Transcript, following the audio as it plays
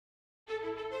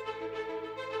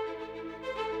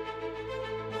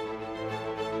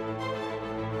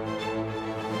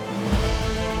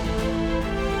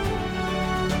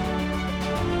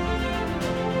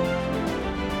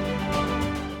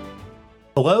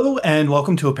Hello, and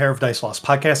welcome to A Pair of Dice Lost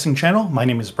podcasting channel. My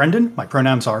name is Brendan. My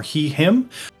pronouns are he, him.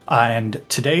 And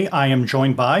today I am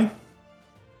joined by...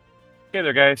 Hey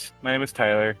there, guys. My name is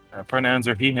Tyler. Pronouns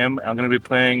are he, him. I'm going to be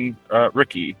playing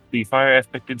Ricky, the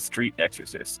fire-aspected street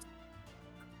exorcist.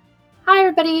 Hi,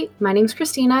 everybody. My name's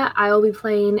Christina. I will be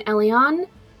playing Elion.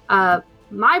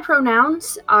 My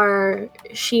pronouns are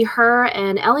she, her,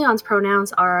 and Elion's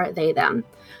pronouns are they, them.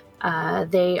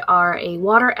 They are a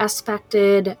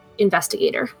water-aspected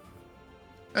investigator.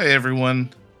 Hi, everyone.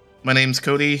 My name's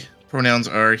Cody. Pronouns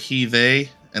are he,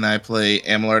 they, and I play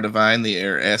Amalar Divine, the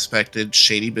air-aspected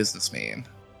shady businessman.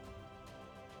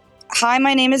 Hi,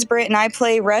 my name is Britt, and I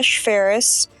play Resh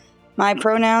Ferris. My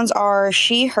pronouns are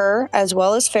she, her, as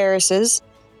well as Ferris's.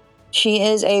 She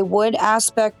is a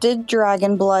wood-aspected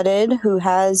dragon-blooded who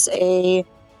has a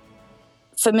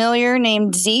familiar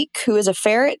named Zeke, who is a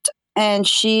ferret, and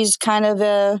she's kind of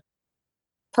a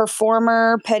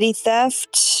performer, petty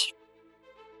theft.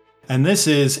 And this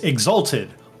is Exalted,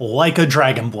 like a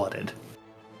dragon-blooded.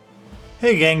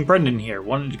 Hey gang, Brendan here.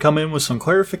 Wanted to come in with some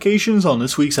clarifications on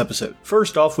this week's episode.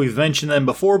 First off, we've mentioned them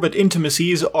before, but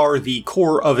intimacies are the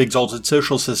core of Exalted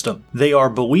social system. They are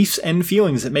beliefs and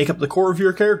feelings that make up the core of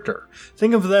your character.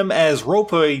 Think of them as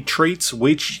roleplay traits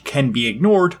which can be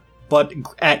ignored, but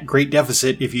at great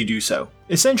deficit if you do so.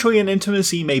 Essentially, an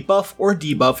intimacy may buff or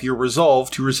debuff your resolve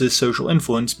to resist social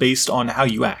influence based on how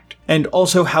you act, and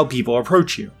also how people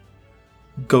approach you.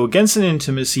 Go against an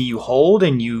intimacy you hold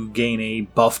and you gain a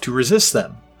buff to resist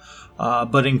them.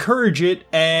 But encourage it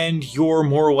and you're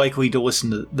more likely to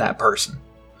listen to that person.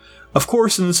 Of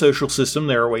course, in the social system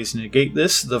there are ways to negate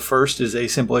this. The first is a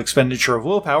simple expenditure of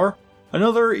willpower.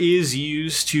 Another is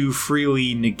used to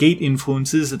freely negate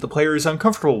influences that the player is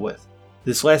uncomfortable with.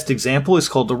 This last example is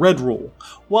called the Red Rule.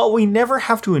 While we never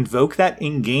have to invoke that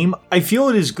in-game, I feel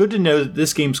it is good to know that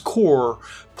this game's core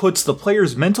puts the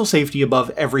player's mental safety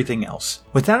above everything else.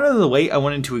 With that out of the way, I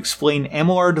wanted to explain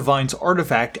Amalar Divine's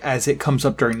artifact as it comes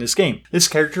up during this game. This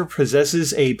character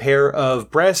possesses a pair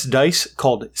of brass dice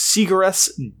called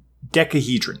Sigareth's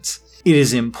Decahedrons. It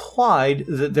is implied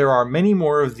that there are many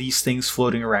more of these things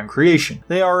floating around creation.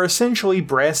 They are essentially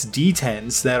brass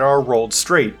D10s that are rolled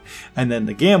straight, and then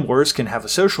the gamblers can have a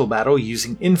social battle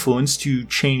using influence to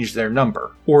change their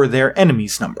number, or their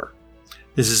enemy's number.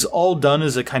 This is all done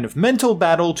as a kind of mental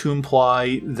battle to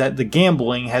imply that the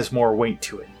gambling has more weight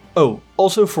to it. Oh,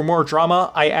 also for more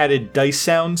drama, I added dice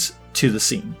sounds to the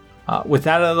scene. With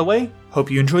that out of the way, hope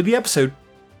you enjoyed the episode.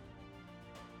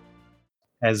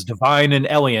 As Divine and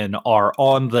Elion are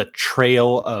on the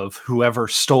trail of whoever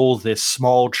stole this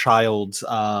small child's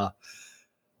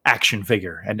action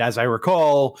figure. And as I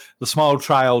recall, the small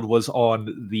child was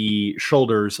on the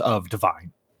shoulders of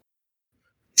Divine.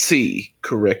 Si,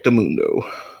 correctamundo.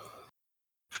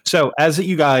 So, as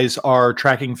you guys are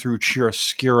tracking through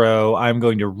Chiaroscuro, I'm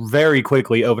going to very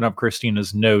quickly open up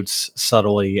Christina's notes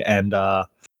subtly and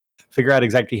figure out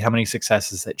exactly how many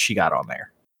successes that she got on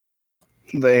there.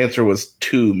 The answer was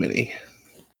too many.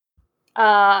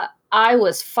 I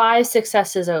was 5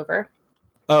 successes over.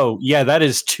 Oh, yeah, that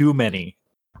is too many.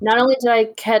 Not only did I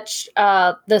catch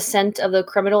the scent of the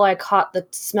criminal, I caught the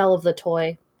smell of the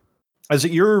toy. As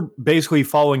you're basically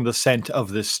following the scent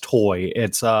of this toy,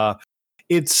 it's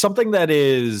something that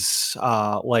is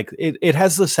like it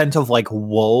has the scent of like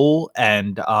wool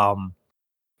and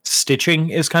stitching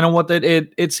is kind of what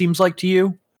it seems like to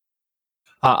you.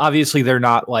 Obviously, they're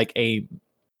not like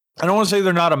I don't want to say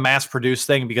they're not a mass-produced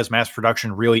thing because mass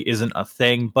production really isn't a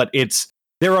thing, but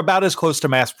they're about as close to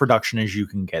mass production as you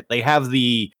can get.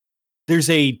 There's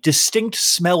a distinct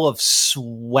smell of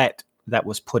sweat that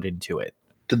was put into it.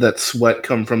 Did that sweat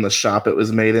come from the shop it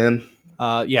was made in?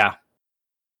 Yeah.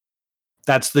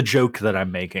 That's the joke that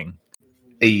I'm making.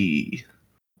 Ayy.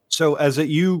 So as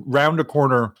you round a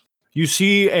corner, you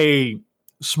see a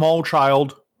small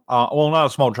child. Not a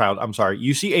small child. I'm sorry.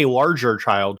 You see a larger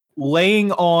child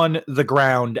laying on the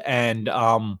ground, and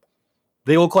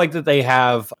they look like that they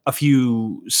have a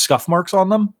few scuff marks on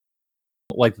them,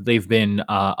 like they've been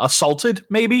assaulted,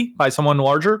 maybe by someone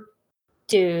larger.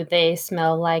 Do they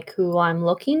smell like who I'm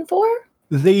looking for?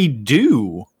 They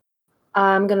do.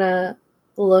 I'm gonna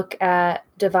look at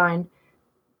Divine.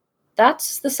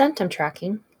 That's the scent I'm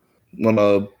tracking. I'm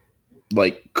gonna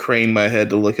crane my head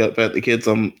to look up at the kid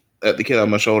on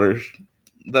my shoulder. Is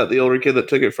that the older kid that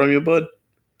took it from you, bud?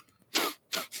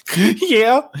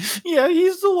 Yeah,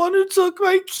 he's the one who took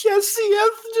my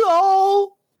KCF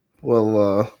doll.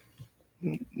 Well,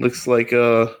 looks like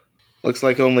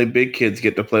only big kids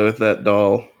get to play with that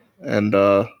doll, and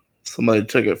somebody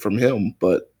took it from him.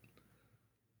 But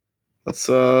let's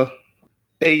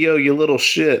hey yo, you little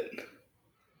shit!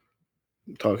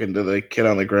 talking to the kid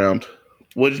on the ground.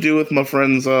 What'd you do with my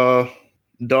friend's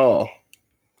doll?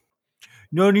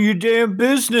 None of your damn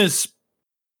business,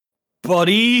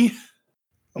 buddy.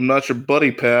 I'm not your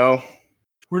buddy, pal.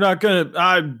 We're not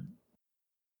gonna.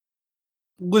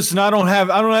 Listen. I don't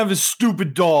have a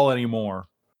stupid doll anymore.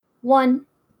 One,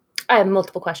 I have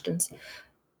multiple questions.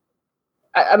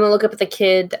 I'm gonna look up at the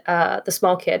kid, the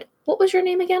small kid. What was your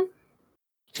name again?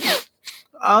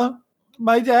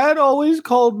 My dad always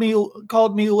called me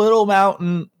Little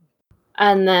Mountain.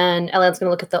 And then Elliot's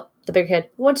gonna look at the bigger kid.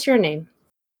 What's your name?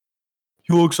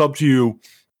 He looks up to you,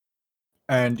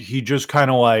 and he just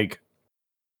kind of like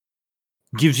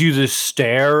gives you this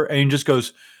stare, and he just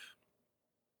goes,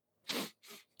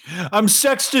 "I'm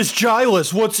Sextus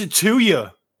Gilus. What's it to you?"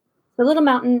 The Little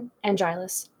Mountain and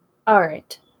Gilus. All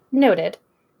right, noted.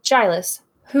 Gilus,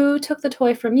 who took the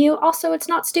toy from you? Also, it's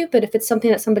not stupid if it's something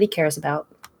that somebody cares about.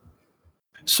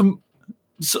 Some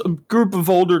group of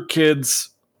older kids.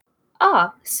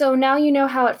 Ah, so now you know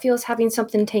how it feels having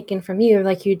something taken from you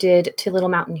like you did to Little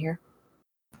Mountain here.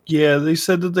 Yeah, they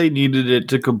said that they needed it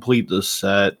to complete the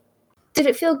set. Did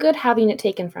it feel good having it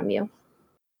taken from you?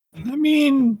 I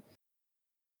mean,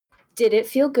 Did it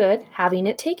feel good having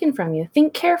it taken from you?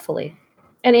 Think carefully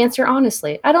and answer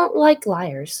honestly. I don't like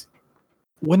liars.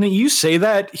 when you say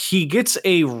that, he gets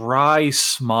a wry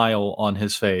smile on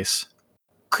his face.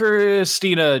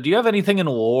 Christina, do you have anything in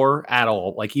lore at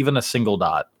all? Like even a single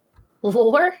dot?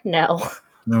 Lore? No,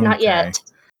 not yet.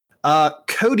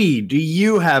 Cody, do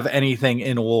you have anything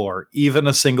in lore? Even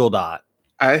a single dot?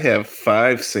 I have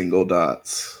 5 single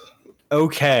dots.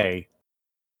 Okay.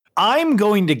 I'm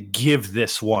going to give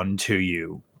this one to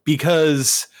you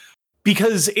because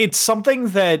it's something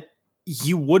that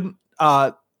you wouldn't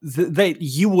that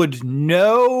you would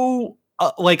know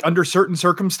like under certain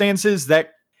circumstances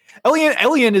that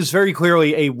Elian is very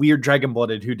clearly a weird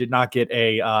dragon-blooded who did not get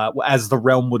a as the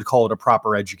realm would call it, a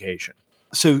proper education.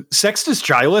 So Sextus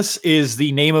Gilus is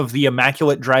the name of the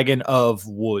immaculate dragon of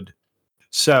wood.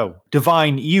 So,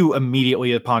 Divine, you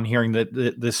immediately, upon hearing that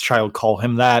this child call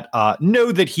him that,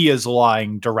 know that he is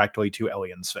lying directly to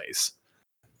Elian's face.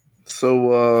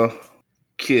 So,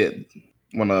 kid,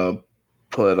 I'm gonna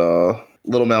put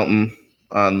Little Mountain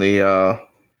on the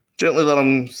gently let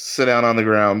him sit down on the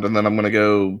ground, and then I'm gonna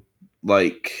go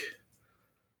like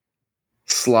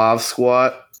Slav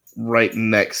squat right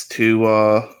next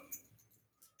to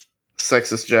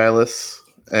Sextus Gilus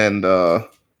and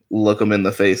look him in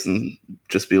the face and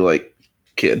just be like,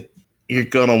 kid, you're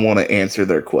gonna want to answer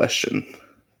their question,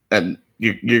 and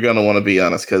you're gonna want to be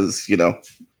honest, because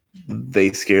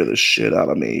they scare the shit out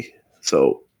of me.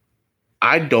 So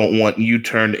I don't want you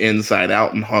turned inside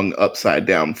out and hung upside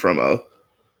down from a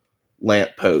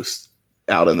lamppost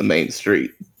out in the main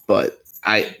street. But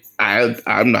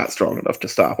I'm not strong enough to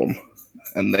stop them,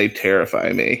 and they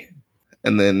terrify me.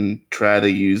 And then try to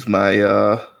use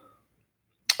my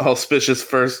auspicious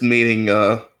first meeting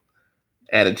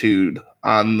attitude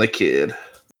on the kid.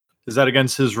 Is that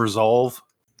against his resolve?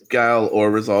 Guile or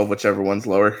resolve, whichever one's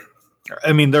lower.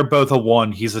 I mean, they're both a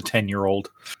 1. He's a 10-year-old.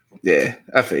 Yeah,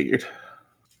 I figured.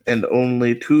 And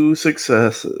only 2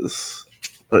 successes.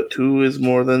 But 2 is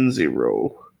more than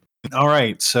 0. All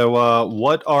right. So,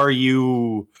 what are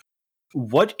you?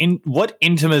 What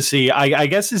intimacy? I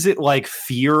guess is it like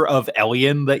fear of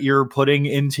Elian that you're putting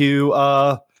into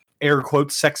air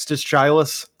quotes Sextus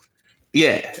Gilus?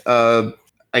 Yeah.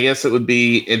 I guess it would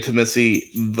be intimacy,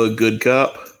 the good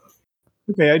cop.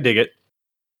 Okay, I dig it.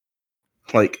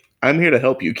 Like, I'm here to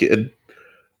help you, kid,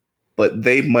 but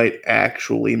they might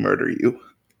actually murder you.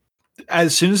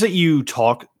 As soon as that you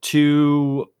talk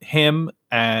to him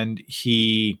and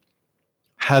he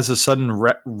has a sudden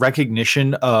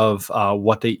recognition of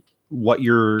what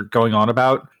you're going on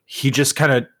about, he just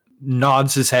kind of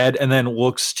nods his head and then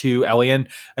looks to Elian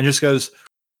and just goes,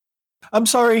 I'm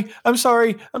sorry.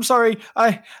 They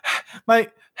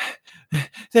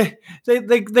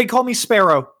call me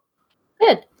Sparrow.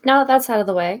 Good. Now that that's out of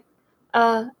the way.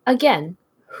 Again,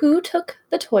 who took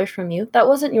the toy from you that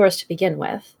wasn't yours to begin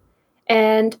with?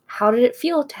 And how did it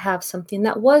feel to have something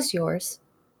that was yours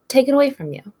taken away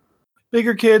from you?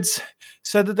 Bigger kids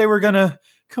said that they were going to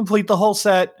complete the whole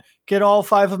set, get all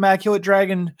 5 immaculate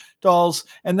dragon dolls,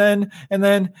 and then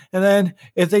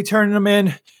if they turn them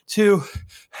in to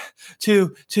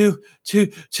the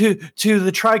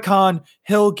Tricon,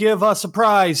 he'll give us a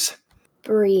prize.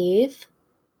 Breathe.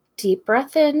 Deep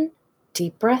breath in,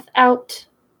 deep breath out.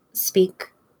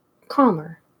 Speak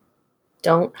calmer.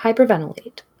 Don't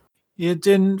hyperventilate. It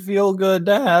didn't feel good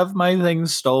to have my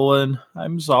things stolen.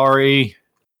 I'm sorry.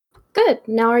 Good.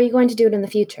 Now are you going to do it in the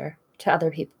future to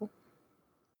other people?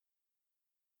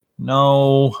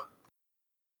 No.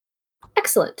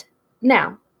 Excellent.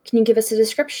 Now, can you give us a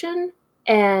description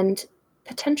and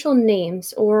potential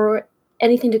names or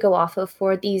anything to go off of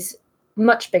for these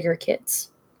much bigger kids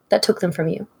that took them from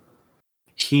you?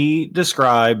 He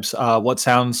describes what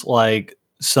sounds like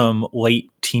some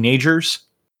late teenagers,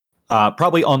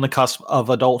 probably on the cusp of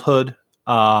adulthood.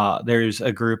 There's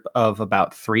a group of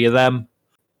about 3 of them.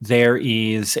 There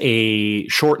is a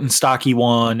short and stocky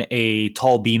one, a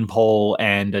tall beanpole,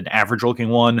 and an average-looking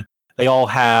one. They all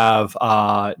have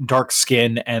dark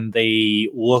skin, and they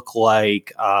look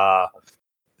like kind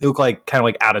of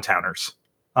like out-of-towners.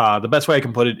 The best way I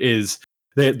can put it is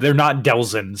they're not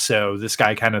Delzin, so this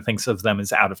guy kind of thinks of them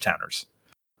as out-of-towners.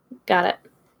 Got it.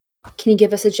 Can you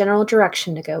give us a general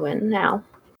direction to go in now?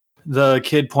 The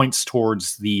kid points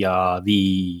towards the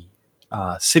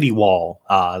city wall,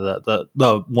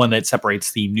 the one that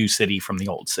separates the new city from the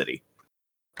old city.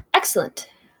 Excellent.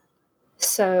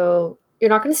 So you're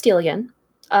not going to steal again.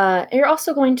 You're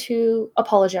also going to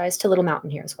apologize to Little Mountain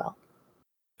here as well.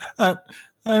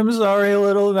 I'm sorry,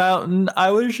 Little Mountain.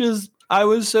 I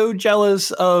was so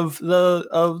jealous of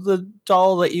the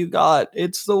doll that you got.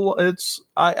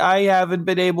 I haven't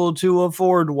been able to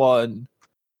afford one.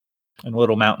 And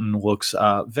Little Mountain looks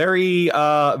very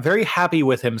happy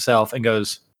with himself and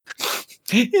goes,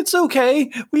 "It's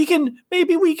okay.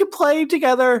 Maybe we can play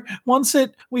together once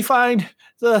we find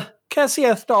the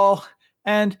Kessieth doll,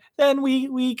 and then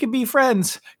we can be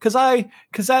friends. Cause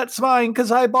that's mine.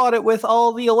 Cause I bought it with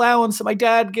all the allowance that my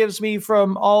dad gives me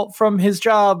from his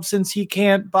job, since he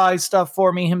can't buy stuff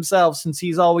for me himself, since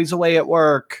he's always away at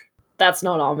work." That's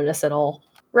not ominous at all.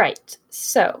 Right.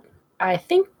 So I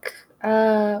think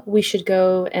we should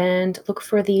go and look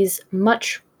for these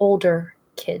much older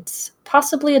kids,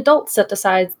 possibly adults that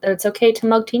decide that it's okay to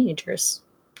mug teenagers.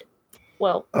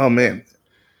 Well, Oh man,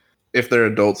 if they're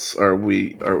adults, are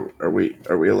we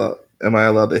allowed? Am I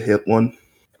allowed to hit one?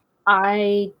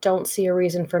 I don't see a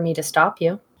reason for me to stop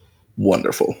you.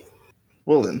 Wonderful.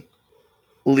 Well then,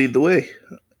 lead the way,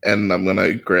 and I'm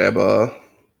gonna grab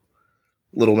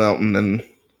Little Mountain and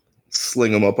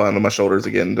sling him up onto my shoulders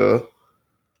again to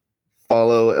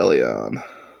follow Elion.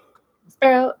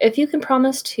 Sparrow, if you can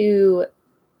promise to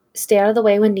stay out of the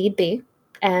way when need be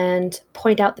and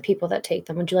point out the people that take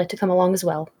them, would you like to come along as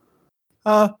well?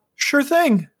 Sure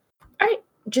thing. All right,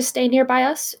 just stay nearby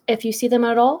us. If you see them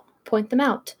at all, point them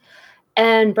out.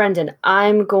 And Brendan,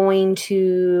 I'm going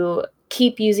to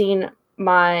keep using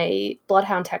my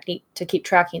Bloodhound technique to keep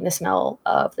tracking the smell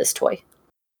of this toy.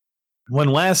 When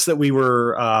last that we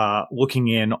were looking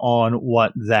in on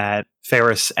what that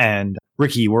Ferris and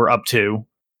Ricky were up to,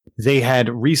 they had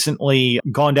recently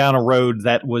gone down a road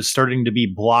that was starting to be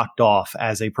blocked off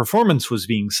as a performance was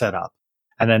being set up.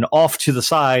 And then off to the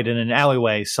side in an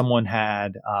alleyway, someone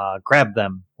had grabbed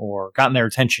them or gotten their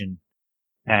attention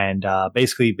and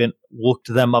basically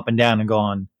looked them up and down and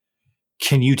gone,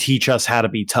 "Can you teach us how to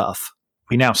be tough?"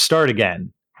 We now start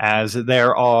again, as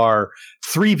there are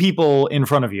 3 people in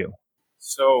front of you.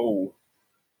 So,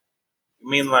 you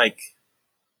mean like,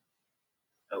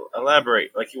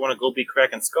 elaborate? Like you want to go be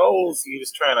cracking skulls? You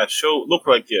just trying to look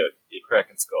like you're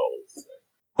cracking skulls?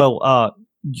 Well,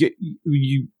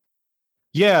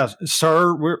 yeah,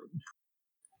 sir.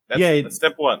 That's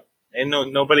step 1. And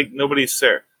nobody's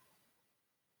sir.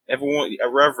 Everyone, a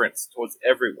reverence towards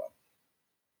everyone.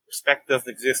 Respect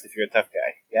doesn't exist if you're a tough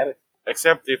guy. Got it?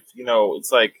 Except if,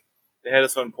 it's like the head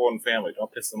of some important family.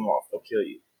 Don't piss them off. They'll kill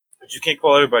you. But you can't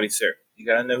call everybody sir. You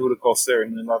gotta know who to call sir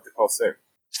and then not to call sir.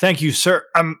 Thank you, sir.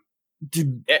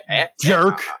 Jerk.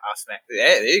 I'll smack the...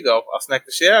 there you go. I'll smack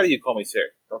the shit out of you. Call me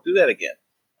sir. Don't do that again.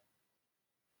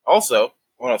 Also,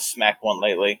 I want to smack one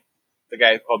lately. The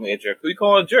guy who called me a jerk. Who you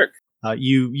call a jerk?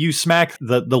 You smack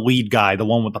the lead guy, the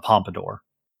one with the pompadour.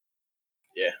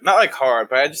 Yeah, not like hard,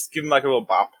 but I just give him like a little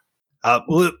bop.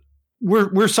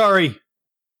 We're sorry.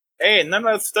 Hey, none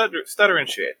of that stuttering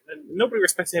shit. Nobody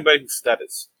respects anybody who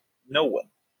stutters. No one.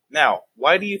 Now,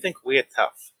 why do you think we're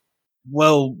tough?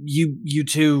 Well, you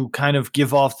two kind of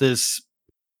give off this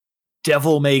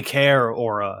devil may care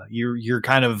aura. You're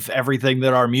kind of everything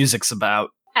that our music's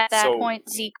about. At that point,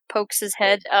 Zeke pokes his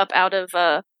head up out of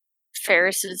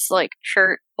Ferris's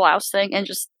shirt blouse thing and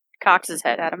just cocks his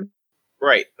head at him.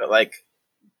 Right, but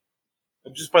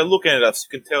just by looking at us,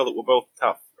 you can tell that we're both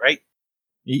tough, right?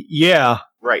 Yeah.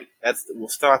 Right. We'll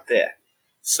start there.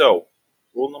 So,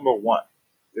 rule number 1: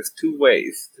 there's 2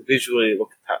 ways to visually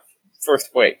look tough.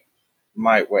 First way,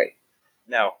 my way.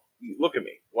 Now, look at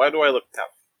me. Why do I look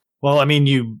tough? Well, I mean,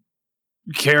 you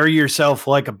carry yourself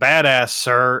like a badass,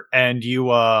 sir, and you,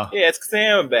 Yeah, it's because I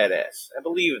am a badass. I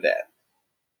believe that.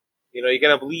 You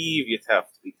gotta believe you're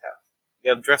tough to be tough.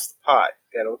 You gotta dress the pot.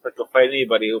 You gotta look like you'll fight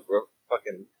anybody over a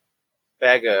fucking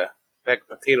bag of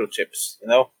potato chips, you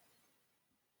know?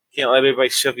 You can't let everybody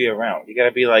shove you around. You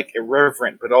gotta be, like,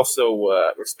 irreverent, but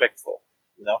also respectful,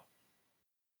 you know?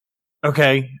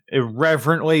 Okay,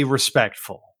 irreverently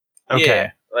respectful. Okay.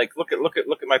 Yeah, like, look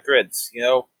at my threads, you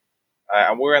know?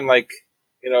 I'm wearing, like,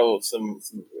 you know, some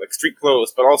like street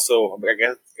clothes, but also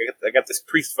I got this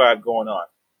priest vibe going on,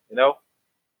 you know?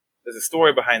 There's a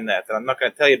story behind that I'm not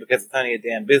going to tell you because it's none of your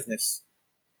damn business.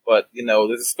 But, you know,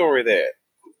 there's a story there.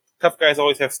 Tough guys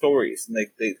always have stories, and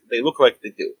they look like they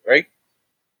do, right?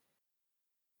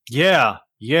 Yeah,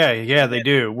 they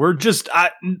do. We're just...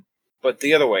 But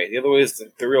the other way is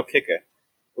the real kicker.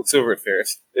 Looks over at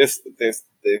Ferris. There's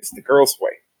the girl's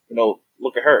way. You know,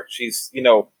 look at her. She's, you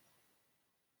know,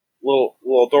 little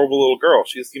adorable little girl.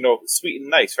 She's, you know, sweet and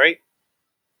nice, right?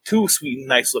 Too sweet and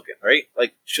nice looking, right?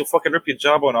 Like, she'll fucking rip your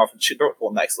jawbone off and shit don't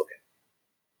feel nice looking.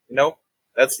 You know?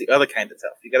 That's the other kind of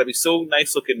tough. You gotta be so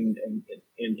nice looking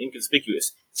and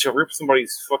inconspicuous. She'll rip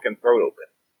somebody's fucking throat open.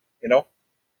 You know?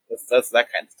 That's that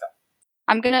kind of tough.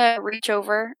 I'm gonna reach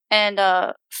over and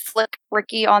flick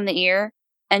Ricky on the ear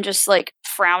and just, like,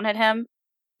 frown at him.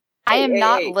 I am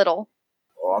not little.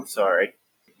 Oh, I'm sorry.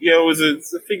 Yeah,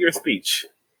 it's a figure of speech.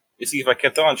 You see, if I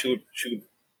kept on, she would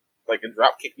like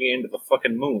drop kick me into the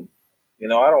fucking moon. You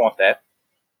know, I don't want that.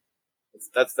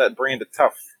 That's that brand of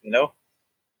tough, you know?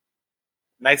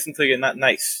 Nice until you're not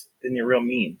nice. Then you're real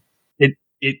mean.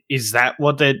 It is that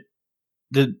what the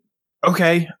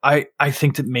okay, I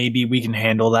think that maybe we can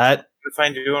handle that. You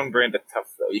find your own brand of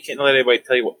tough, though. You can't let anybody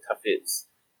tell you what tough is.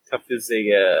 Tough is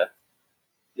a,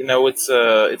 you know, it's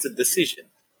a decision.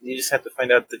 You just have to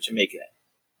find out that you're making it,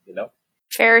 you know?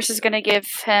 Ferris is gonna give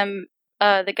him,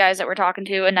 the guys that we're talking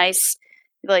to, a nice,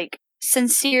 like,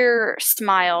 sincere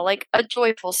smile, like a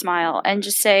joyful smile, and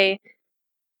just say,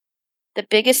 the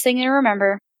biggest thing to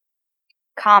remember,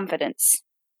 confidence.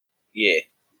 Yeah.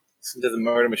 Listen to the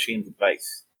Murder Machine's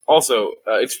advice. Also,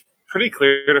 it's pretty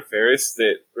clear to Ferris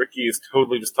that Ricky is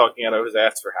totally just talking out of his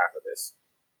ass for half of this.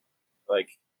 Like,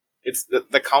 it's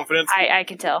the confidence. I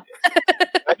can tell.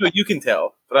 I know you can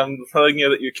tell, but I'm telling you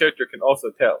that your character can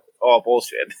also tell. It's all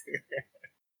bullshit.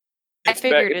 I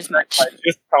figured as much.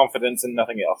 Just confidence and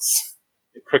nothing else.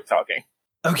 Quick talking.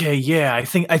 Okay, yeah, I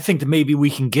think that maybe we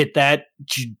can get that.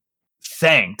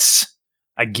 Thanks,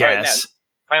 I guess.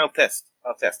 Right, final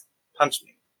test. Punch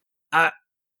me.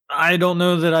 I don't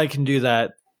know that I can do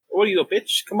that. What are you, a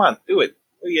bitch? Come on, do it.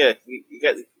 Oh, yeah, you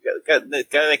got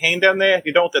a hand down there? If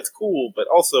you don't, that's cool. But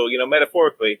also, you know,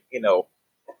 metaphorically, you know,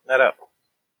 not up.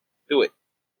 Do it.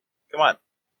 Come on.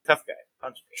 Tough guy.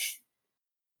 Punch me.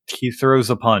 He throws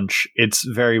a punch. It's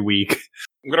very weak.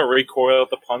 I'm gonna recoil at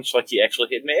the punch like he actually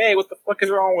hit me. Hey, what the fuck is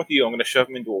wrong with you? I'm gonna shove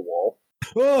him into a wall.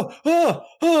 Oh,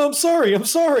 I'm sorry.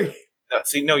 No,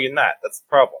 see, no, you're not. That's the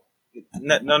problem.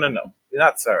 No. You're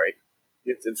not sorry.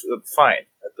 It's fine.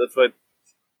 That's what.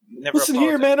 Never Listen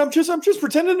here, man. I'm just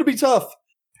pretending to be tough.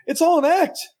 It's all an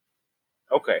act.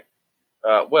 Okay.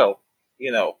 Well,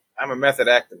 you know, I'm a method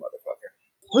actor, motherfucker.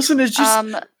 Listen, it's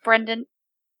just... Brendan,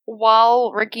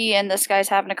 while Ricky and this guy's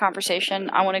having a conversation,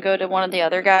 I want to go to one of the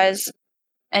other guys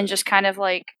and just kind of,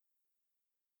 like,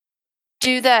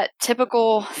 do that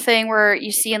typical thing where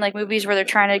you see in, like, movies where they're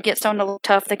trying to get someone to look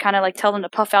tough. They kind of, like, tell them to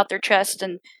puff out their chest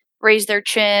and raise their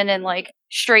chin and, like,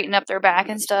 straighten up their back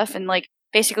and stuff, and, like,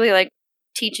 basically, like,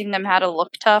 teaching them how to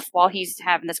look tough while he's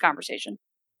having this conversation.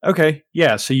 Okay,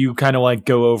 yeah, so you kind of, like,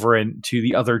 go over to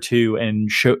the other two and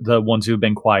show the ones who have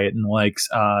been quiet and, like,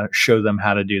 show them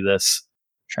how to do this.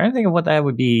 I'm trying to think of what that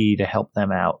would be to help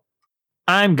them out.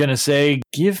 I'm gonna say,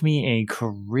 give me a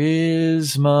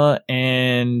charisma,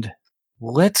 and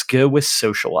let's go with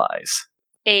socialize.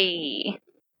 Hey.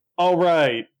 All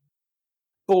right.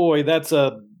 Boy, that's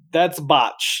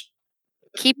botch.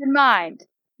 Keep in mind,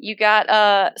 you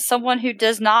got someone who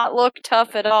does not look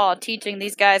tough at all teaching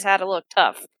these guys how to look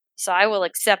tough. So I will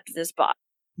accept this bot.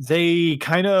 They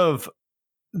kind of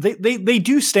they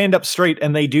do stand up straight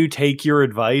and they do take your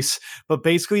advice, but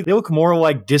basically they look more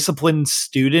like disciplined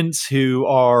students who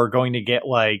are going to get,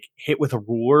 like, hit with a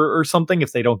ruler or something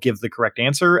if they don't give the correct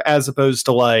answer, as opposed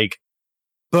to, like,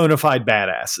 bona fide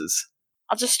badasses.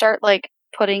 I'll just start, like,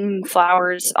 putting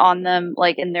flowers on them,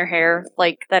 like, in their hair,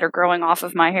 like, that are growing off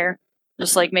of my hair.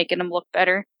 Just, like, making them look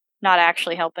better, not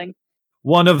actually helping.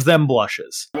 One of them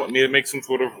blushes. You want me to make some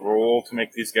sort of roll to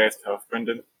make these guys tough,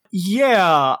 Brendan?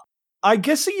 Yeah, I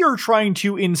guess that you're trying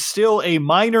to instill a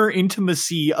minor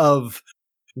intimacy of,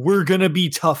 we're gonna be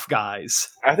tough guys.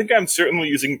 I think I'm certainly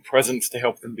using presence to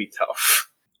help them be tough.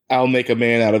 I'll make a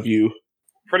man out of you.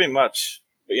 Pretty much.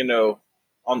 But, you know,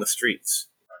 on the streets.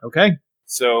 Okay.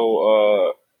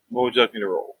 So, What would you like me to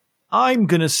roll? I'm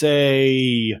gonna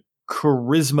say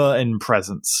charisma and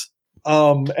presence.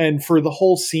 And for the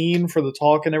whole scene, for the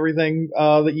talk and everything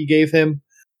that you gave him,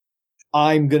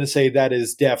 I'm gonna say that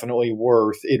is definitely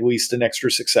worth at least an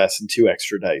extra success and 2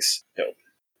 extra dice. Nope.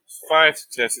 5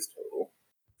 successes total.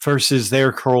 Versus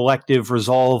their collective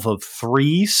resolve of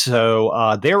 3,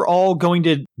 so they're all going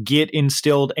to get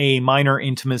instilled a minor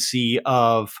intimacy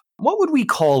of, what would we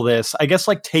call this? I guess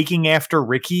like taking after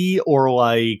Ricky, or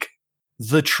like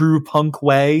the true punk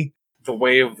way? The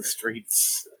way of the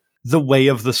streets. The way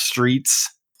of the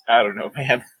streets. I don't know,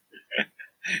 man.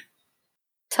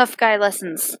 Tough guy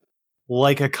lessons.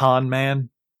 Like a con man.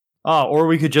 Oh, or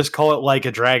we could just call it like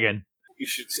a dragon. You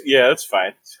should, yeah, that's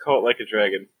fine. Just call it like a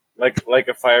dragon. Like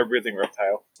a fire-breathing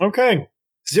reptile. Okay.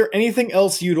 Is there anything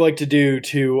else you'd like to do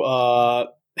to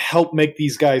help make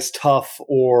these guys tough,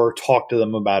 or talk to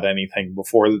them about anything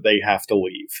before they have to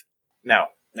leave? Now,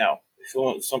 if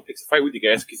someone picks a fight with you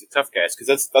guys because you're tough guys,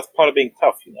 because that's part of being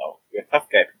tough, you know. You're a tough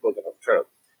guy, people are going to try to...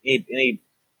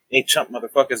 Any chump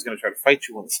motherfucker is going to try to fight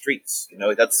you on the streets, you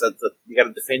know. That's you got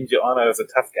to defend your honor as a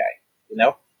tough guy, you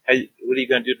know. What are you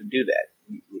going to do that?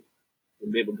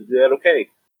 You'll be able to do that, okay?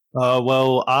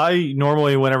 Well, I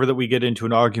normally, whenever that we get into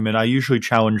an argument, I usually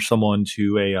challenge someone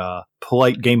to a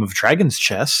polite game of Dragon's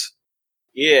Chess.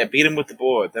 Yeah, beat him with the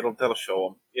board. That'll show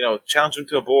him. You know, challenge him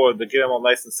to a board, but get him all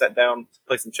nice and set down,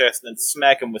 play some chess, and then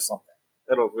smack him with something.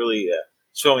 That'll really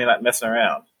show him you're not messing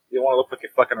around. You don't want to look like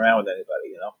you're fucking around with anybody,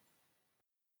 you know.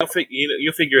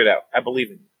 You'll figure it out. I believe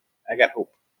in you. I got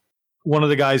hope. One of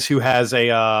the guys who has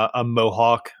a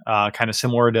mohawk, kind of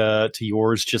similar to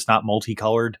yours, just not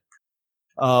multicolored.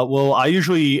 Well, I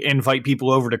usually invite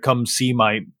people over to come see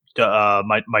my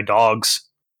dogs.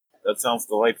 That sounds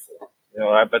delightful. You know,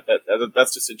 I bet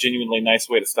that's just a genuinely nice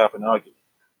way to stop an argument.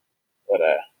 But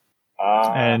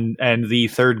and the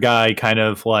third guy kind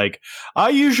of like, I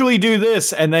usually do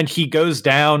this, and then he goes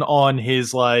down on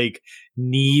his like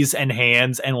knees and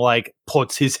hands and like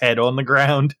puts his head on the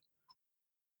ground.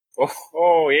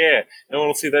 Oh yeah, no one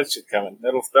will see that shit coming.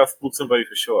 That'll spook somebody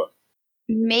for sure.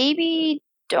 Maybe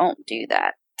don't do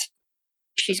that.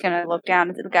 She's gonna look down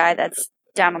at the guy that's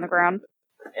down on the ground.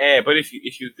 Yeah, but if you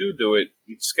do it,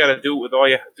 you just gotta do it with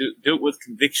do it with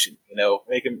conviction. You know,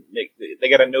 they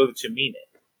gotta know that you mean it.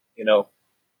 You know,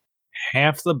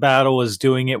 half the battle is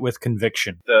doing it with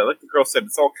conviction. Like the girl said,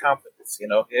 it's all confidence. You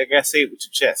know, you gotta say it with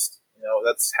your chest. You know,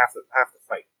 that's half the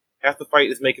fight. Half the fight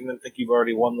is making them think you've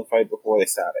already won the fight before they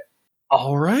start it.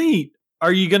 All right,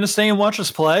 are you gonna stay and watch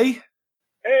us play?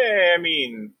 Hey, I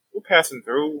mean, we're passing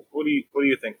through. What do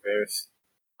you think, Ferris?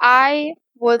 I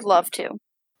would love to.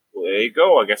 Well, there you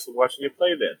go. I guess we're watching you play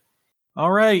then.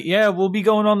 All right, yeah, we'll be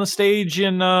going on the stage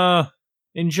in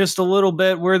just a little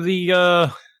bit. We're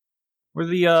the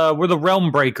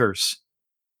Realm Breakers.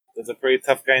 That's a pretty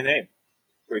tough guy name.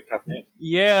 Pretty tough name.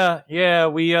 Yeah,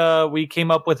 we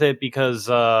came up with it because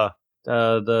the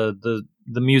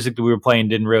music that we were playing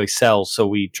didn't really sell, so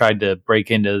we tried to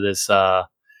break into this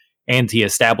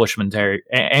anti-establishment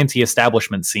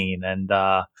scene, and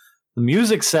the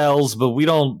music sells, but we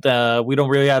don't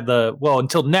really have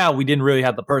until now we didn't really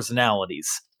have the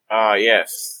personalities.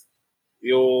 Yes,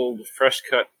 the old fresh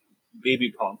cut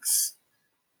baby punks.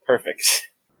 Perfect.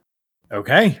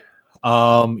 Okay.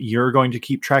 You're going to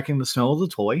keep tracking the smell of the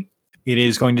toy. It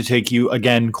is going to take you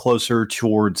again closer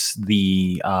towards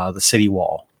the city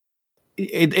wall.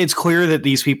 It's clear that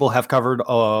these people have covered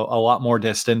a lot more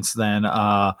distance than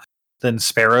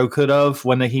Sparrow could have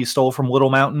when he stole from Little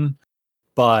Mountain.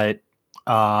 But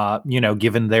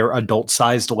given their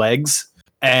adult-sized legs,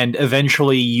 and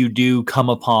eventually you do come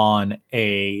upon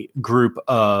a group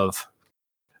of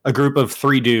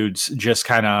 3 dudes just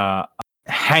kind of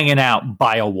hanging out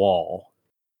by a wall,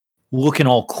 looking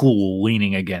all cool,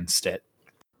 leaning against it.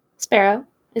 Sparrow,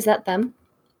 is that them?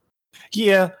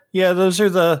 Yeah, those are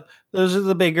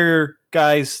the bigger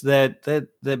guys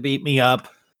that beat me up.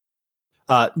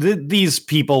 These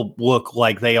people look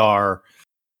like they are.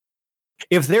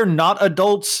 If they're not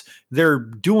adults, they're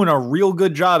doing a real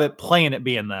good job at playing at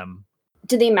being them.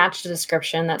 Do they match the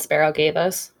description that Sparrow gave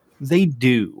us? They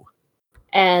do.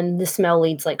 And the smell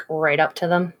leads like right up to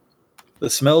them? The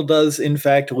smell does, in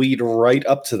fact, lead right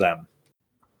up to them.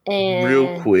 And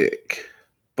real quick,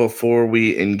 before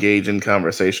we engage in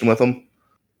conversation with them,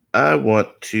 I want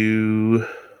to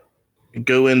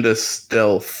go into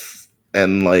stealth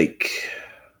and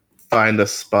find a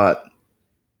spot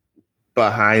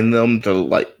behind them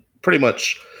to pretty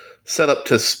much set up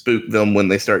to spook them when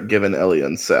they start giving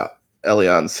Elion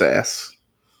sass,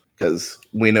 because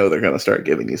we know they're going to start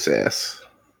giving you sass.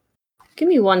 Give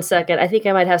me 1 second. I think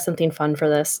I might have something fun for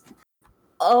this.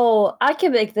 Oh, I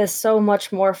can make this so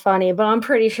much more funny, but I'm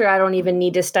pretty sure I don't even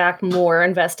need to stack more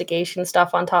investigation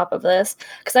stuff on top of this,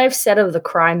 because I have set of the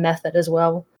crime method as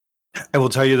well. I will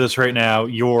tell you this right now,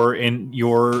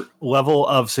 your level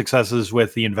of successes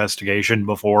with the investigation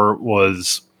before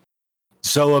was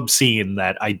so obscene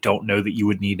that I don't know that you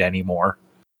would need any more.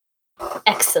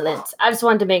 Excellent. I just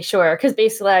wanted to make sure, because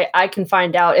basically I can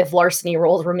find out if larceny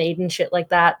rolls were made and shit like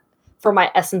that for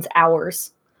my essence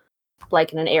hours,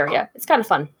 like in an area. It's kind of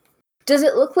fun. Does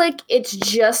it look like it's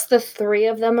just the three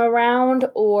of them around,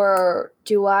 or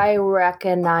do I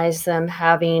recognize them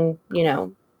having,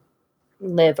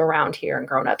 live around here and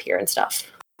grown up here and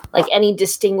stuff? Like any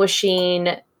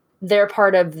distinguishing, they're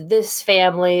part of this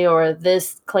family or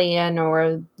this clan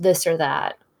or this or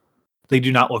that? They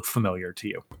do not look familiar to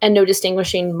you. And no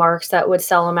distinguishing marks that would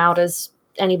sell them out as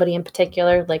anybody in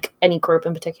particular, like any group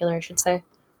in particular, I should say.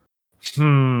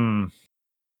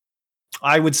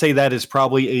 I would say that is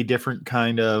probably a different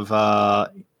kind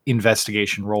of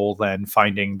investigation role than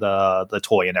finding the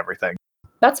toy and everything.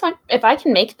 That's fine. If I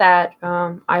can make that,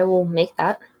 I will make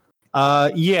that.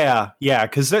 Yeah,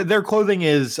 because their clothing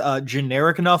is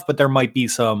generic enough, but there might be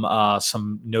some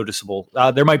noticeable.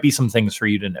 There might be some things for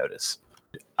you to notice.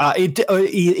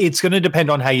 It's going to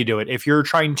depend on how you do it. If you're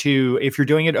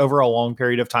doing it over a long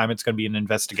period of time, it's going to be an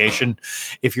investigation.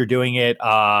 If you're doing it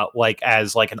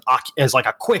as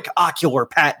a quick ocular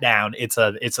pat down, it's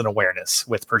an awareness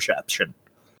with perception.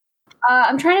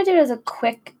 I'm trying to do it as a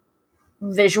quick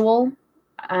visual,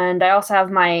 and I also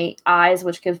have my eyes,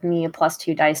 which gives me a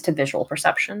 +2 dice to visual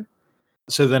perception.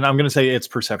 So then I'm going to say it's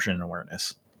perception and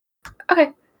awareness.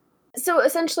 Okay. So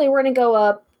essentially, we're going to go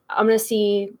up. I'm going to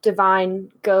see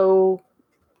Divine go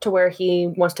to where he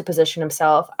wants to position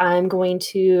himself. I'm going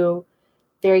to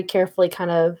very carefully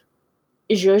kind of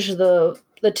zhuzh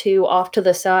the two off to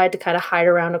the side to kind of hide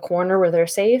around a corner where they're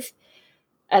safe.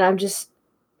 And I'm just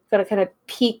going to kind of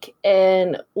peek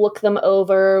and look them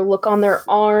over, look on their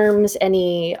arms,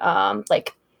 any,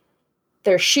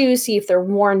 their shoes, see if they're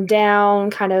worn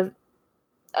down, kind of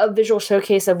a visual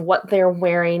showcase of what they're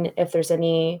wearing, if there's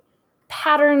any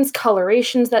patterns,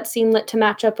 colorations that seem lit to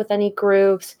match up with any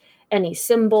groups, any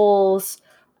symbols,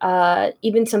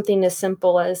 even something as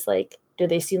simple as do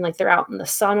they seem like they're out in the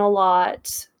sun a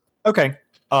lot? Okay.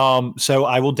 So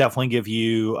I will definitely give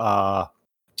you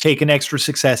take an extra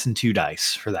success and 2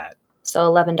 dice for that. So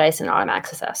 11 dice and automatic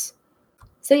success.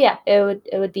 So yeah, it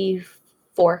would be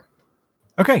 4.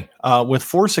 Okay. With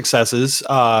 4 successes,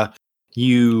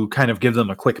 you kind of give them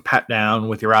a quick pat down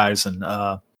with your eyes, and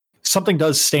something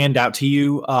does stand out to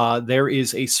you. There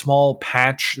is a small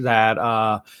patch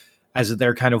that, as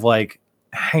they're kind of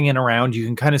hanging around, you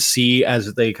can kind of see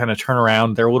as they kind of turn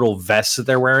around their little vests that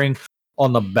they're wearing.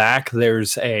 On the back,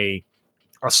 there's a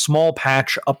small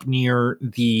patch up near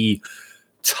the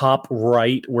top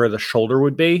right where the shoulder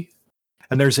would be.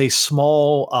 And there's a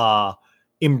small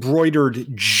embroidered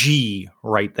G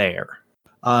right there.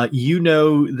 You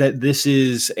know that this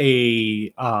is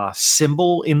a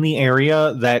symbol in the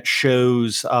area that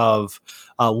shows of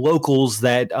locals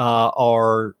that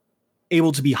are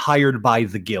able to be hired by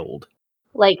the guild.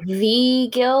 Like the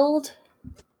guild?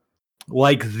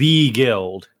 Like the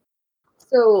guild.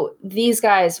 So these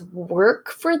guys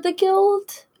work for the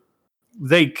guild?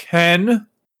 They can.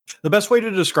 The best way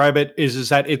to describe it is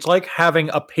that it's like having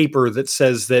a paper that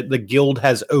says that the guild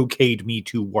has okayed me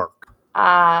to work.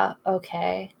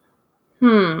 Okay.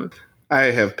 I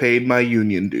have paid my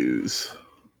union dues.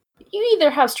 You either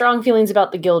have strong feelings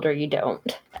about the guild or you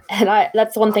don't. And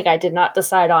that's one thing I did not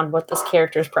decide on what this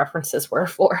character's preferences were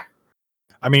for.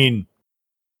 I mean,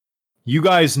 you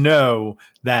guys know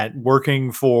that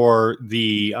working for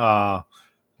the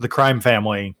crime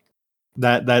family,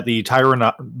 that the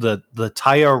Tyranata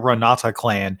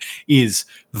clan is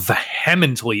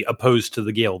vehemently opposed to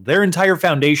the guild. Their entire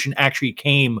foundation actually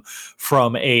came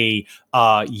from a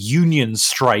union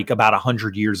strike about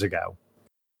 100 years ago.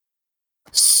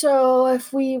 So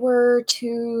if we were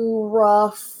to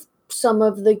rough some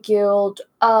of the guild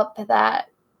up, that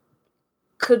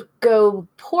could go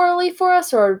poorly for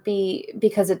us, or be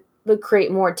because it would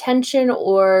create more tension,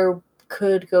 or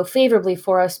could go favorably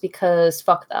for us because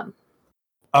fuck them.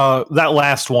 That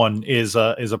last one is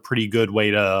a pretty good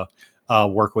way to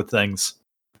work with things.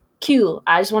 Cool.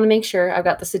 I just want to make sure I've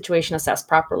got the situation assessed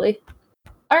properly.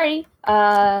 Alrighty.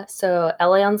 So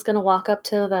Elion's gonna walk up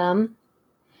to them,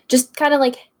 just kind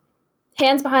of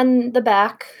hands behind the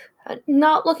back,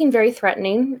 not looking very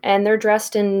threatening, and they're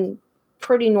dressed in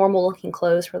pretty normal looking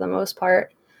clothes for the most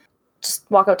part. Just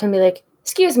walk up to him and be like,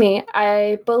 "Excuse me,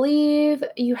 I believe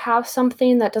you have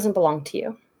something that doesn't belong to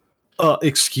you."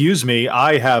 Excuse me,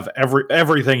 I have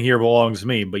everything here belongs to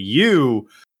me, but you,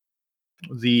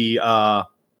 the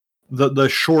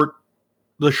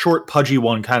short pudgy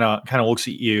one kind of looks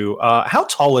at you. How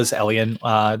tall is Elian?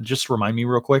 Just remind me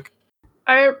real quick.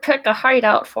 I pick a height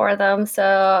out for them,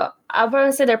 so I'm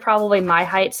gonna say they're probably my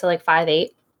height, so like 5'8".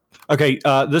 Okay,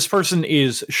 this person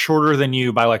is shorter than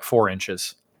you by like 4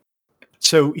 inches.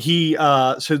 So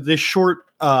so this short,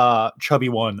 chubby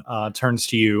one turns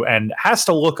to you and has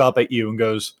to look up at you and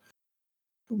goes,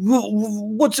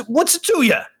 "What's it to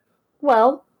you?"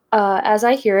 Well, as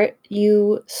I hear it,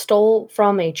 you stole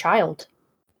from a child.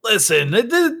 Listen,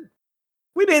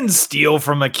 we didn't steal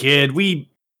from a kid.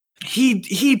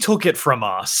 He took it from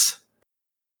us.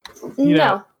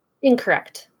 No,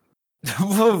 incorrect.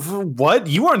 What?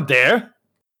 You weren't there.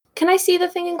 Can I see the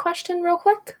thing in question real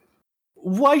quick?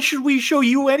 Why should we show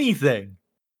you anything?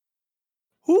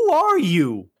 Who are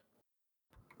you?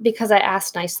 Because I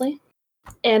asked nicely,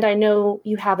 and I know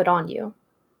you have it on you.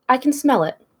 I can smell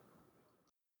it.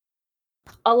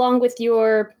 Along with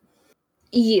your...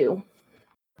 you.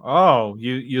 Oh,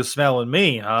 you smelling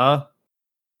me, huh?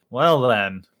 Well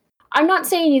then. I'm not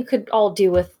saying you could all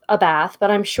do with a bath, but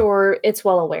I'm sure it's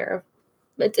well aware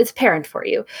of. It's apparent for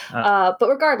you. But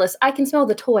regardless, I can smell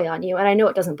the toy on you, and I know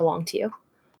it doesn't belong to you.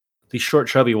 The short,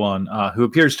 chubby one, who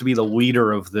appears to be the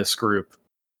leader of this group.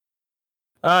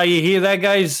 You hear that,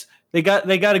 guys? They got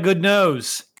a good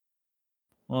nose.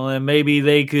 Well, then maybe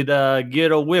they could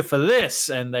get a whiff of this,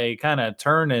 and they kind of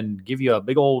turn and give you a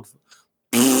big old.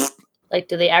 Like,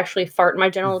 do they actually fart in my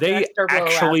general direction?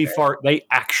 They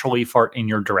actually fart in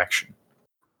your direction.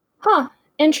 Huh.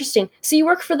 Interesting. So you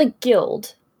work for the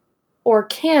guild, or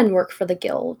can work for the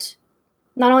guild.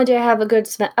 Not only do I have a good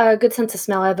sense of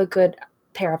smell, I have a good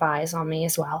pair of eyes on me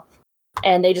as well.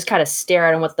 And they just kind of stare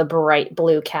at him with the bright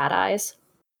blue cat eyes.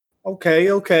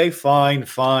 Okay,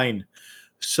 fine.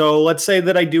 So let's say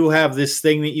that I do have this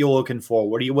thing that you're looking for.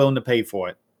 What are you willing to pay for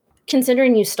it?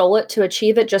 Considering you stole it to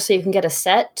achieve it just so you can get a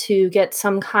set to get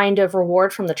some kind of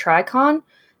reward from the Tricon,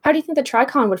 how do you think the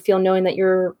Tricon would feel knowing that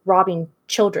you're robbing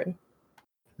children?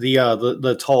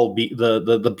 The tall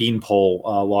the beanpole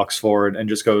walks forward and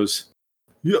just goes,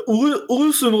 "Yeah,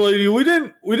 listen, lady, we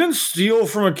didn't steal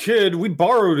from a kid. We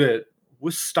borrowed it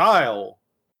with style.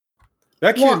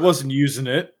 That kid wasn't using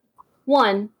it."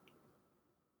 1,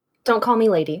 don't call me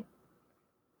lady.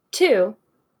 2,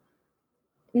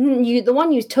 the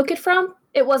one you took it from,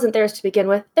 it wasn't theirs to begin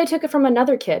with. They took it from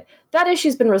another kid. That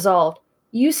issue's been resolved.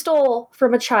 You stole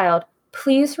from a child.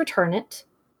 Please return it.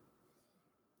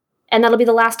 And that'll be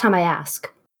the last time I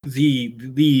ask.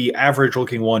 The average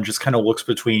looking one just kind of looks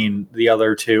between the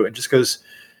other two and just goes,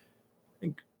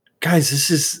 "Guys,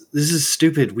 this is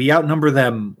stupid. We outnumber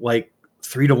them like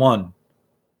 3-1.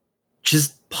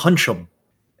 Just punch them."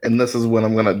 And this is when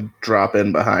I'm gonna drop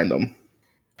in behind them.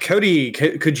 Cody,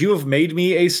 could you have made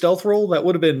me a stealth roll? That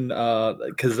would have been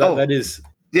because that is.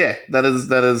 Yeah, that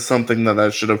is something that I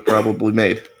should have probably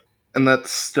made. And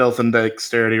that's stealth and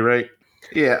dexterity, right?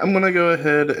 Yeah, I'm gonna go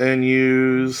ahead and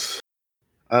use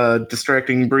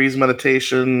distracting breeze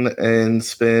meditation and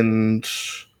spend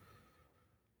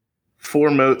 4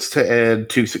 motes to add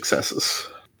 2 successes.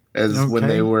 As when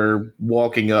they were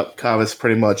walking up, Kavis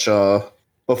pretty much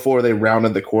before they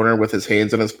rounded the corner with his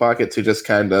hands in his pockets, he just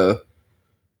kind of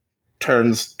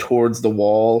turns towards the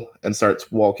wall and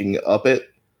starts walking up it.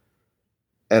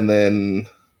 And then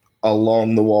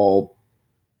along the wall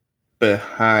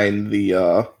behind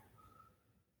the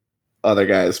other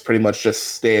guys, pretty much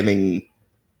just standing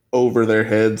over their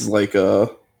heads like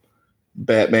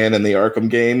Batman in the Arkham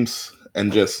games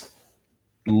and just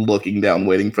looking down,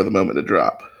 waiting for the moment to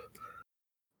drop.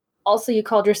 Also, you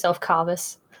called yourself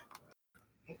Kavis.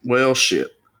 Well,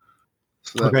 shit.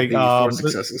 So that would be 4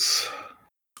 successes.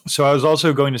 So I was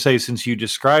also going to say, since you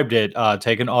described it,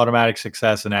 take an automatic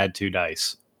success and add 2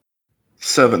 dice.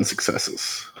 7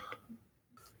 successes.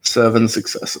 7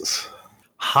 successes.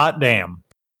 Hot damn.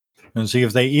 And see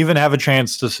if they even have a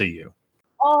chance to see you.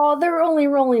 Oh, they're only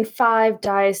rolling 5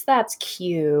 dice. That's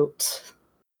cute.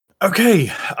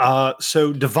 Okay,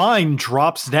 so Divine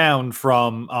drops down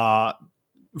from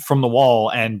the wall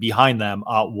and behind them.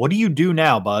 What do you do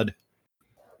now, bud?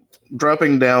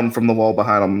 Dropping down from the wall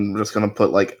behind them, I'm just going to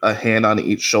put like a hand on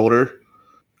each shoulder.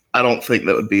 I don't think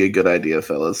that would be a good idea,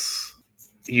 fellas.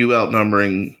 You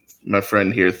outnumbering my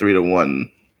friend here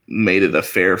 3-1 made it a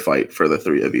fair fight for the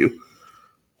 3 of you.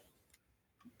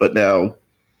 But now,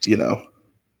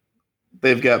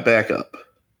 they've got backup.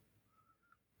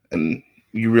 And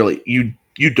you really, you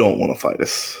don't want to fight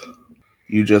us.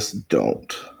 You just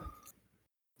don't.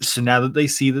 So now that they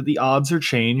see that the odds are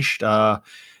changed,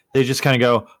 they just kind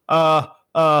of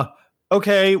go,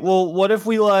 okay, well, what if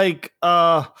we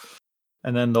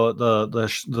and then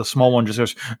the small one just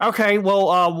goes, okay,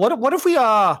 well, what if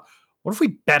we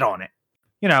bet on it?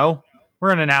 You know,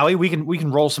 we're in an alley. We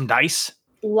can roll some dice.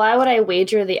 Why would I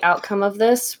wager the outcome of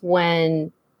this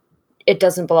when it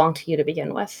doesn't belong to you to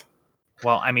begin with?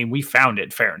 Well, I mean, we found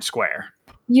it fair and square.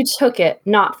 You took it,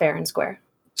 not fair and square.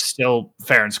 Still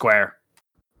fair and square.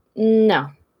 No.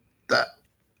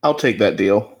 I'll take that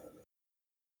deal.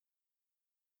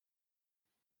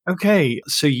 Okay,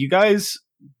 so you guys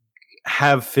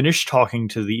have finished talking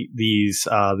to these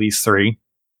three,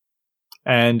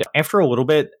 and after a little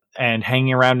bit and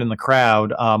hanging around in the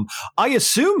crowd, I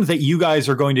assume that you guys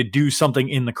are going to do something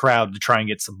in the crowd to try and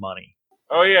get some money.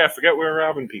 Oh yeah, I forgot we're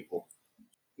robbing people.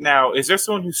 Now, is there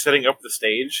someone who's setting up the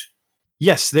stage?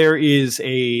 Yes, there is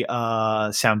a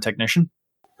sound technician.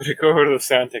 Go over to the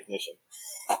sound technician.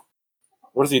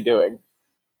 What is he doing?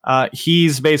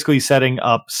 He's basically setting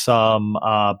up some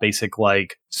basic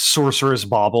sorceress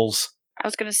baubles. I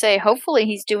was gonna say, hopefully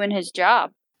he's doing his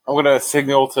job. I'm gonna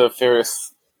signal to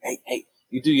Ferris. Hey,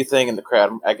 you do your thing in the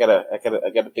crowd. I got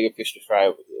a bigger fish to fry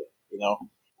over here. You know.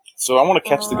 So I want to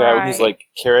catch the guy who's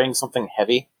carrying something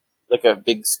heavy, like a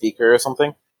big speaker or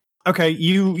something. Okay,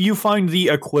 you find the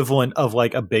equivalent of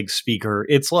a big speaker.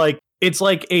 It's like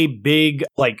a big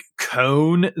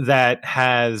cone that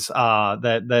has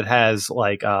that has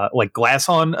glass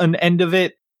on an end of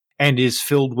it and is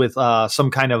filled with some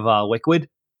kind of liquid.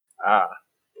 All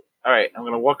right. I'm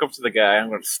gonna walk up to the guy. I'm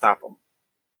gonna stop him.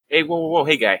 Hey, whoa,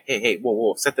 hey guy, hey,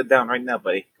 whoa, set that down right now,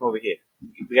 buddy. Come over here.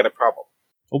 We got a problem.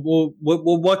 Well,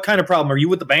 what kind of problem? Are you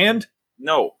with the band?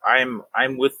 No, I'm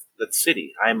with the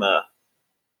city. I'm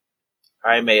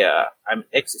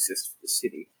exorcist for the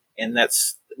city, and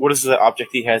that's what is the object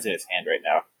he has in his hand right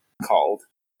now called?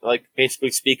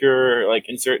 Basically speaker.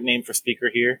 Insert name for speaker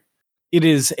here. It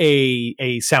is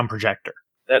a sound projector.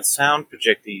 That sound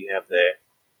projector you have there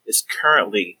is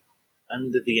currently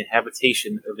under the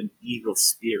habitation of an evil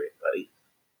spirit, buddy.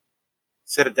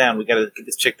 Set it down. We gotta get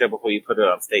this checked out before you put it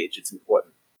on stage. It's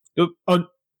important.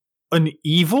 An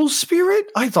evil spirit?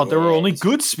 I thought there were only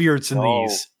good spirits in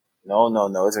these. No.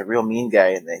 There's a real mean guy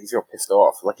in there. He's real pissed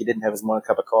off. Like he didn't have his morning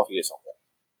cup of coffee or something.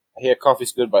 I hear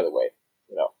coffee's good, by the way.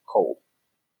 You know, cold.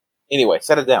 Anyway,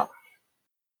 set it down.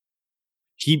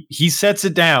 He sets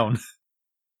it down.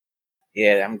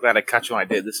 Yeah, I'm glad I caught you when I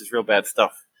did. This is real bad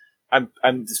stuff. I'm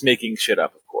just making shit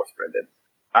up, of course, Brendan.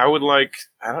 I would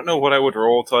I don't know what I would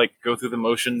roll to go through the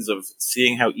motions of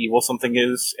seeing how evil something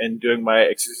is and doing my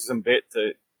exorcism bit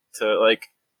to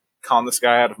con this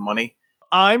guy out of money.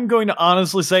 I'm going to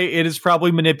honestly say it is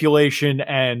probably manipulation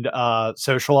and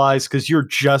socialize because you're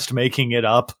just making it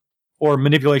up. Or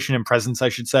manipulation and presence, I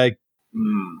should say.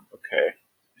 Okay.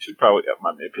 I should probably up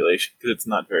my manipulation because it's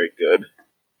not very good.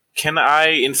 Can I,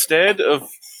 instead of...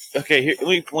 Okay, here,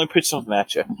 let me pitch something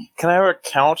at you. Can I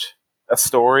recount a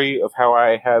story of how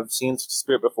I have seen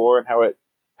spirit before and how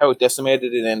it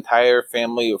decimated an entire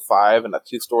family of 5 in a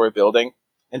 2-story building?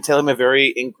 And tell him a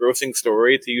very engrossing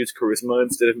story to use charisma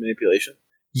instead of manipulation?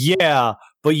 Yeah,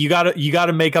 but you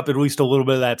gotta make up at least a little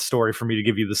bit of that story for me to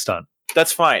give you the stunt.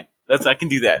 That's fine. I can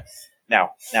do that.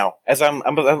 Now, as I'm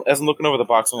looking over the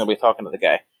box, I'm gonna be talking to the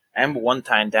guy. I remember one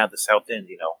time down at the South End,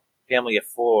 family of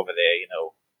 4 over there,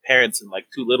 parents and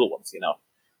 2 little ones,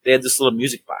 They had this little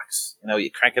music box.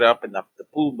 You crank it up and the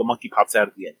monkey pops out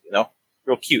at the end,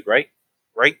 Real cute, right?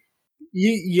 Right?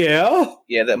 Yeah.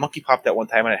 Yeah, that monkey popped out one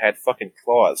time and it had fucking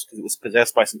claws because it was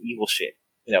possessed by some evil shit.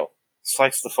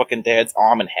 Sliced the fucking dad's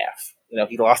arm in half.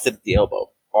 He lost it at the elbow.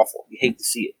 Awful. You hate to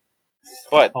see it.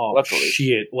 But luckily,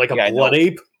 shit, a blood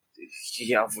ape.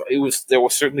 Yeah, there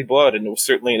was certainly blood and there was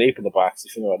certainly an ape in the box,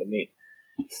 if you know what I mean.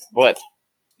 But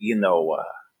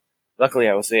luckily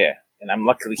I was there and I'm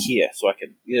luckily here, so I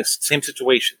can same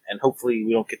situation and hopefully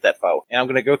we don't get that foul. And I'm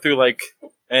gonna go through an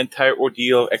entire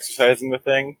ordeal of exercising the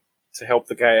thing to help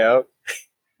the guy out.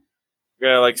 I'm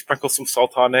gonna sprinkle some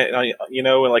salt on it,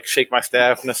 and shake my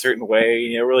staff in a certain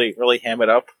way, really, really ham it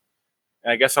up.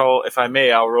 And I guess if I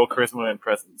may, I'll roll charisma and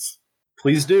presence.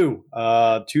 Please do.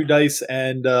 2 dice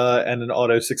and an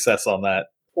auto success on that.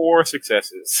 4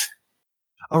 successes.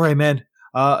 All right, man.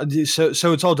 So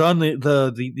it's all done.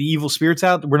 The evil spirit's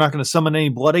out. We're not going to summon any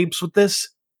blood apes with this.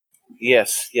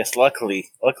 Yes. Luckily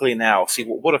now. See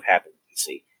what would have happened. You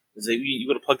see, is that you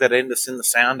would have plugged that in to send the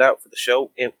sound out for the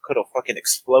show. It could have fucking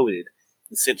exploded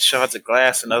and sent shards of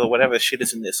glass and other whatever shit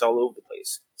is in this all over the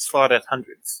place. Slaughtered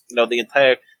hundreds.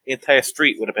 The entire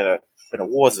street would have been a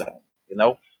war zone.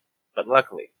 But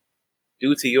luckily,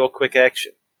 due to your quick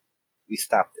action, we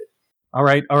stopped it. All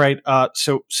right.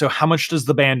 So how much does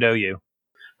the band owe you?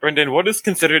 Brendan, what is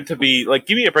considered to be like?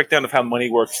 Give me a breakdown of how money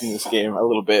works in this game a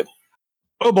little bit.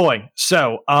 Oh boy.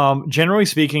 So, generally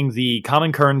speaking, the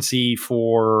common currency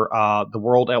for the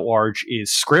world at large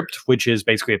is script, which is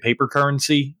basically a paper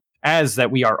currency, as that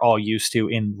we are all used to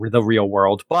in the real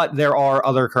world. But there are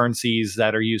other currencies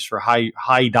that are used for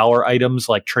high dollar items,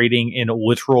 like trading in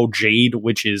literal jade,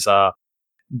 which is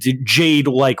jade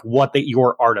like what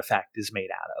your artifact is made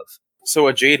out of. So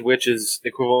a jade witch is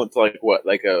equivalent to like what?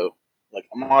 Like a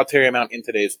monetary amount in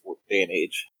today's day and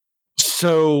age.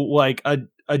 So like a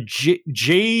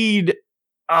jade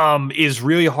is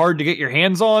really hard to get your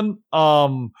hands on.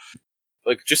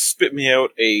 Like just spit me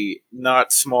out a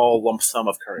not small lump sum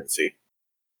of currency.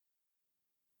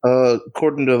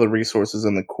 According to the resources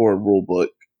in the core rulebook,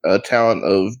 a talent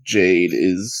of jade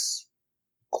is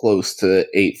close to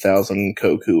 8,000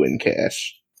 koku in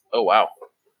cash. Oh wow.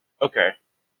 Okay.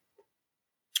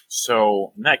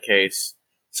 So in that case,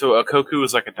 so a koku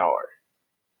is like $1,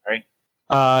 right?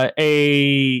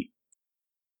 A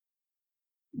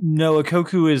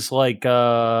koku is like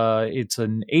it's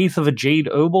an eighth of a jade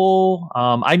obol.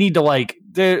 I need to like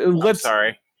I'm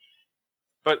sorry,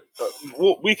 but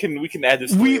we can add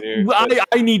this later.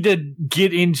 I need to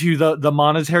get into the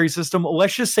monetary system.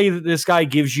 Let's just say that this guy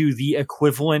gives you the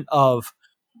equivalent of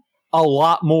a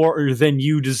lot more than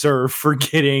you deserve for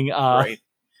getting right.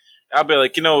 I'll be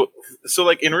like, so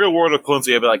like in real world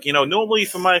equivalency, I'll be like, normally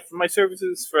for my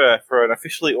services for an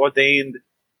officially ordained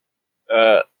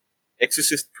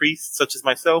exorcist priest such as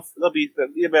myself, that'll be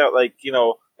about like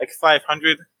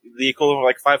 500, the equivalent of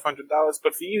like $500.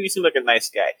 But for you seem like a nice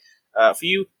guy. For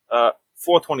you,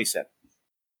 $427.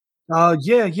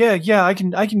 Yeah. I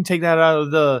can take that out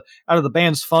of the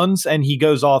band's funds, and he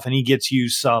goes off and he gets you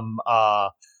some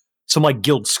like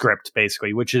guild script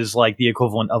basically, which is like the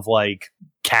equivalent of like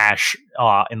cash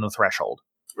in the threshold.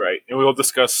 Right, and we will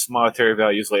discuss monetary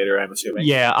values later, I'm assuming.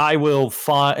 Yeah, I will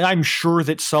find. I'm sure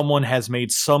that someone has made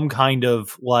some kind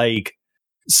of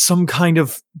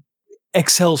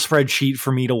Excel spreadsheet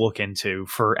for me to look into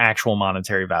for actual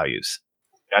monetary values.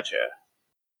 Gotcha.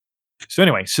 So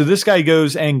anyway, this guy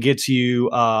goes and gets you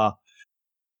a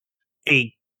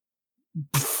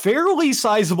fairly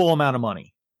sizable amount of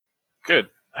money. Good,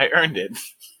 I earned it.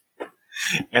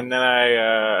 And then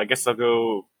I guess I'll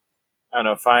go, I don't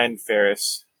know, find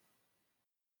Ferris.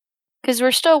 Because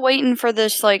we're still waiting for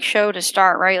this show to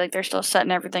start, right? Like they're still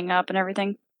setting everything up and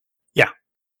everything. Yeah.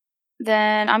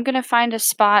 Then I'm gonna find a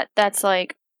spot that's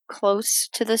close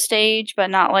to the stage, but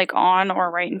not on or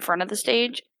right in front of the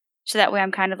stage, so that way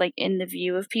I'm kind of in the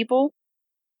view of people.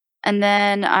 And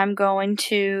then I'm going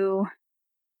to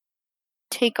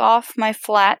take off my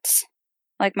flats,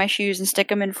 my shoes, and stick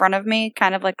them in front of me,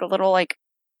 kind of like a little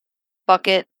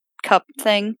bucket cup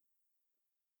thing.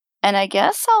 And I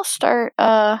guess I'll start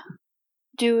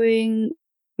doing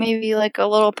maybe a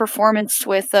little performance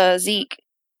with Zeke.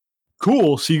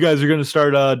 Cool. So you guys are going to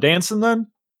start dancing then?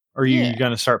 Or are you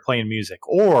going to start playing music?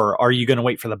 Or are you going to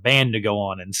wait for the band to go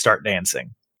on and start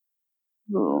dancing?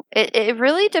 Ooh. It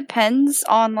really depends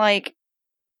on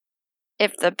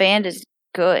if the band is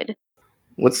good.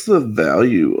 What's the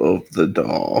value of the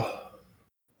doll?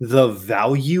 The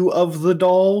value of the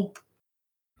doll?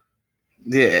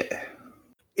 Yeah.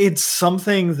 It's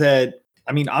something that,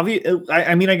 I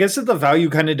guess that the value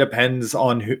kind of depends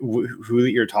on who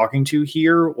that you're talking to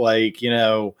here.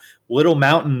 Little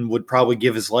Mountain would probably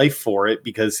give his life for it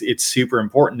because it's super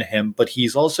important to him, but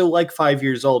he's also 5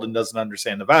 years old and doesn't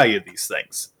understand the value of these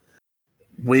things.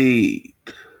 Wait.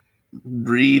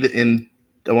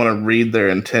 I want to read their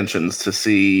intentions to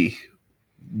see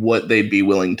what they'd be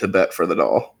willing to bet for the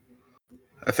doll.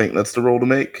 I think that's the roll to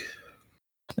make.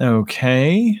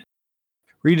 Okay.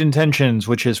 Read intentions,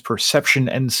 which is perception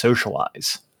and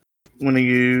socialize. I'm going to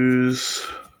use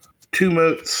 2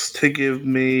 motes to give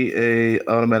me a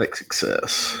automatic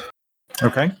success.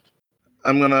 Okay.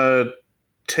 I'm going to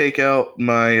take out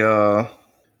my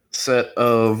set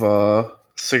of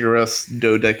cigarettes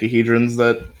dodecahedrons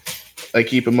that I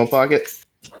keep in my pocket.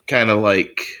 Kind of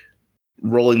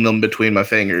rolling them between my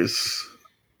fingers.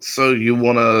 So you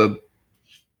want to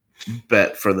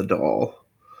bet for the doll.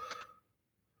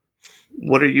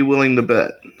 What are you willing to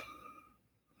bet?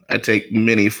 I take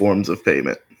many forms of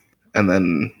payment and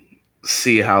then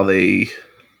see how they,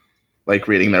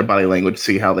 reading their body language,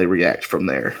 see how they react from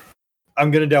there. I'm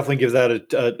going to definitely give that a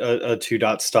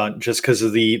 2-dot stunt just because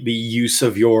of the use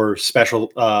of your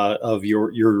special, of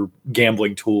your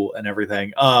gambling tool and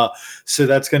everything. So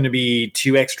that's going to be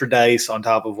 2 extra dice on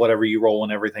top of whatever you roll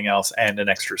and everything else and an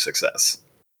extra success.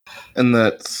 And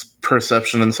that's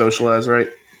perception and socialize, right?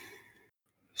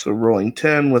 So rolling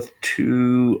 10 with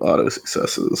 2 auto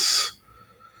successes.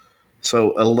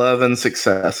 So 11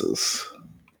 successes.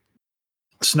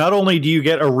 So not only do you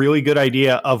get a really good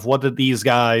idea of what these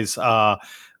guys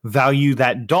value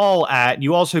that doll at,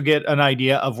 you also get an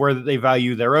idea of where they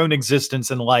value their own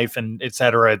existence in life, and et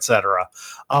cetera, et cetera.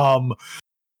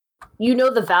 You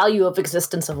know the value of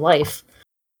existence of life.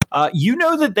 You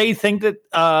know that they think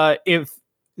that if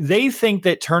they think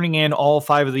that turning in all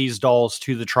 5 of these dolls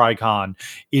to the Tricon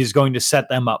is going to set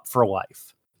them up for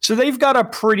life. So they've got a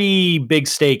pretty big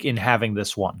stake in having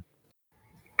this one.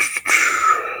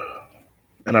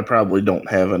 And I probably don't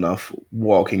have enough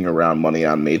walking around money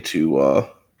on me to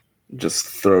just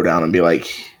throw down and be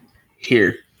like,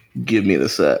 here, give me the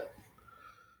set.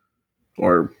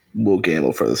 Or we'll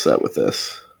gamble for the set with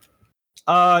this.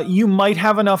 You might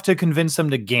have enough to convince them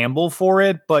to gamble for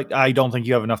it, but I don't think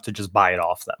you have enough to just buy it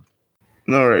off them.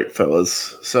 All right,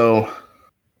 fellas. So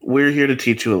we're here to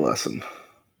teach you a lesson.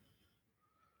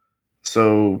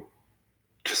 So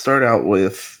to start out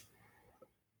with,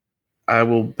 I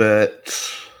will bet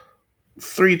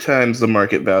 3 times the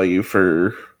market value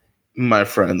for my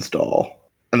friend's doll.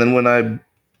 And then when I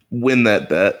win that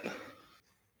bet,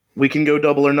 we can go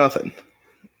double or nothing.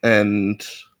 And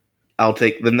I'll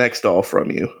take the next doll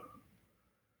from you.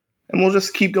 And we'll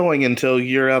just keep going until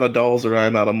you're out of dolls or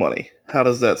I'm out of money. How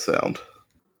does that sound?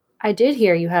 I did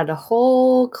hear you had a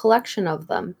whole collection of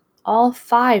them. All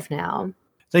 5 now.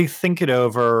 They think it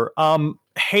over.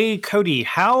 Hey, Cody,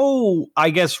 how,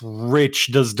 I guess,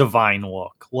 rich does Divine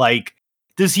look? Like,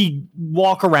 does he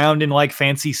walk around in, like,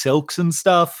 fancy silks and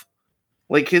stuff?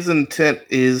 Like, his intent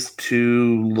is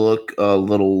to look a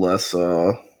little less,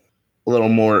 a little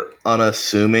more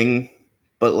unassuming.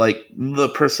 But, like, the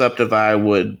perceptive eye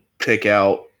would pick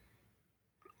out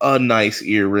a nice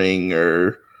earring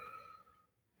or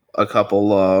a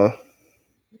couple,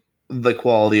 the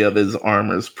quality of his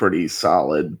armor is pretty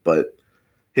solid, but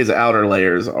his outer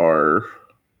layers are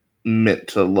meant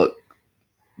to look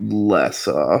less,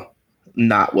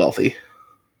 not wealthy.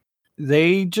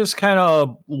 They just kind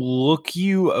of look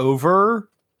you over.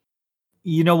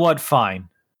 You know what? Fine.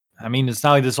 I mean, it's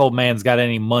not like this old man's got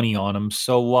any money on him.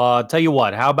 So, tell you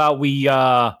what, how about we,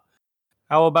 if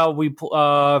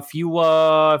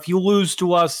you lose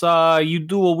to us, you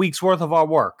do a week's worth of our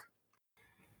work.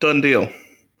 Done deal.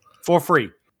 For free.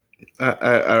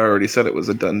 I already said it was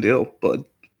a done deal, but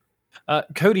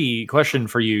Cody, question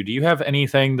for you. Do you have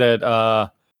anything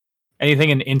that, anything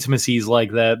in intimacies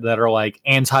like that are like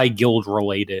anti-guild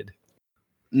related?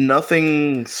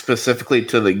 Nothing specifically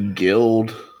to the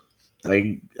guild.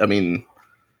 I mean,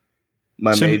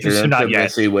 my major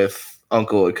intimacy with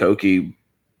Uncle Akoki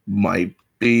might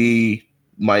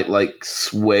like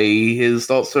sway his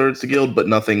thoughts towards the guild, but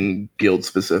nothing guild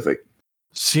specific.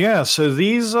 So yeah, so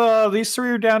these 3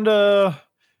 are down to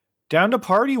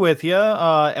party with you.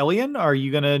 Elian, are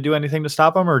you gonna do anything to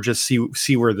stop them, or just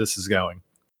see where this is going?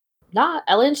 Nah,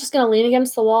 Elian's just gonna lean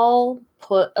against the wall,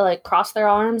 cross their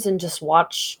arms, and just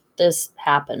watch this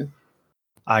happen.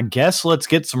 I guess let's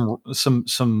get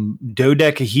some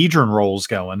dodecahedron rolls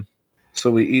going. So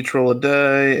we each roll a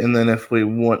die, and then if we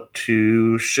want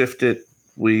to shift it,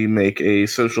 we make a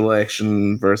social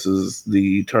action versus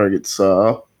the target's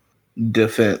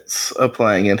defense,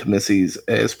 applying intimacies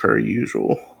as per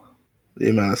usual. The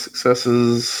amount of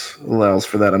successes allows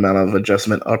for that amount of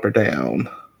adjustment up or down.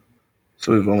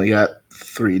 So we've only got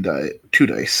 2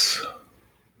 dice.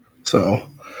 So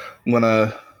I'm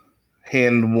gonna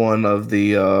hand one of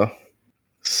the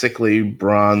sickly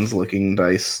bronze-looking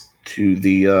dice to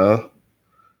the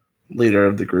leader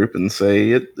of the group and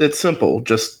say, it's simple.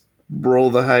 Just roll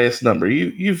the highest number.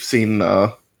 You've seen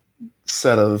a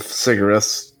set of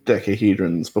cigarettes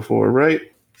decahedrons before, right?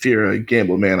 If you're a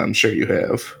gamble man, I'm sure you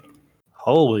have.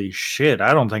 Holy shit,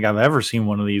 I don't think I've ever seen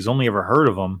one of these. Only ever heard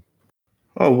of them.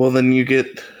 Oh, well, then you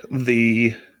get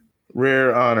the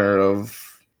rare honor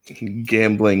of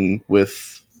gambling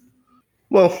with...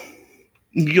 Well,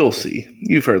 you'll see.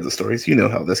 You've heard the stories. You know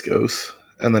how this goes.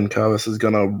 And then Kavis is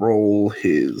going to roll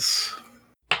his.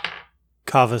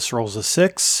 Kavis rolls a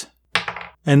 6,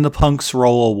 and the punks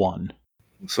roll a 1.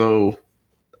 So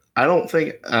I don't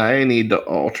think I need to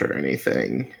alter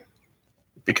anything,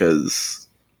 because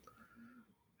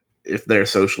if their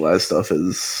socialized stuff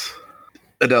is...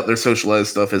 I doubt their socialized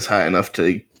stuff is high enough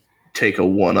to take a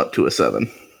 1 up to a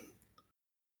 7.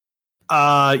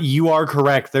 You are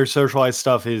correct. Their socialized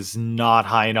stuff is not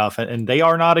high enough, and they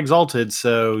are not exalted,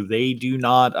 so they don't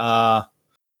have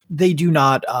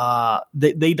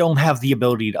the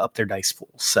ability to up their dice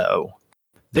pool, so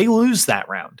they lose that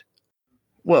round.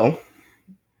 Well,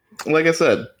 like I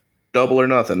said, double or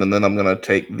nothing, and then I'm going to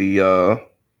take the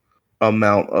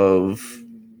amount of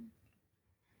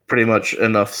pretty much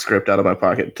enough script out of my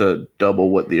pocket to double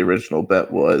what the original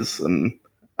bet was, and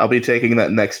I'll be taking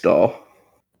that next doll.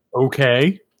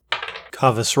 Okay.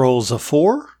 Kavas rolls a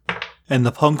 4, and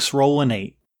the punks roll an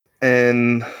 8.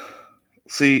 And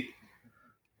see,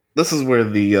 this is where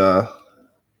the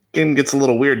game gets a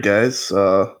little weird, guys.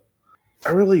 I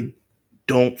really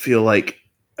don't feel like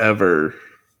ever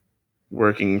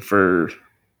working for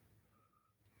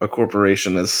a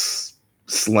corporation as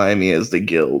slimy as the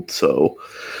guild, so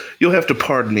you'll have to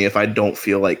pardon me if I don't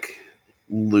feel like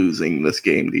losing this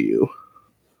game to you.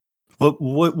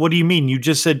 What do you mean? You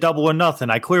just said double or nothing.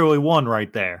 I clearly won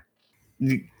right there.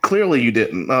 Clearly you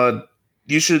didn't.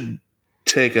 You should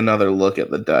take another look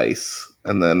at the dice,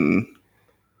 and then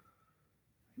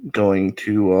going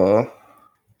to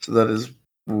so that is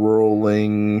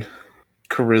rolling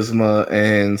charisma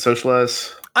and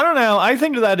socialize. I don't know. I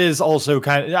think that is also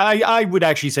kind of... I would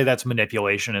actually say that's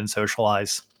manipulation and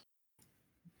socialize.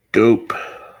 Dope.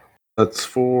 That's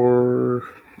 4,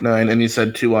 9, and you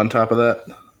said 2 on top of that?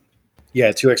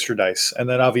 Yeah, 2 extra dice. And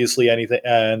then obviously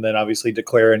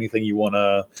declare anything you want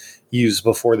to use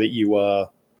before that you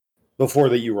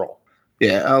roll.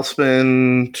 Yeah, I'll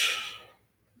spend...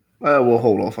 we'll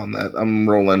hold off on that. I'm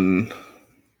rolling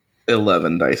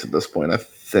 11 dice at this point, I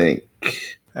think.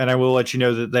 And I will let you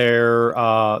know that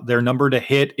their number to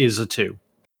hit is a 2.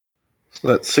 So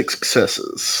that's 6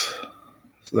 successes.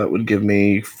 So that would give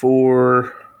me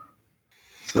 4.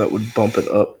 So that would bump it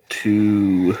up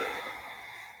to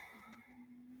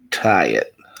tie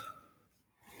it.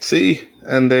 See?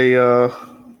 And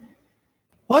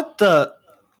What the...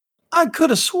 I could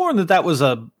have sworn that was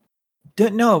a...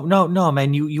 No,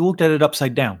 man. You looked at it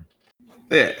upside down.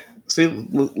 Yeah. See,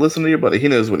 listen to your buddy. He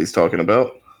knows what he's talking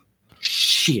about.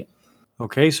 Shit.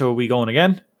 Okay, so are we going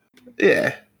again?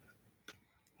 Yeah.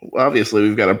 Well, obviously,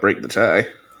 we've got to break the tie.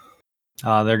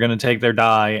 They're going to take their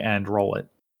die and roll it.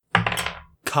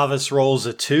 Kavas rolls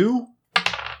a 2,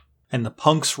 and the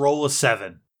punks roll a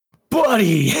 7.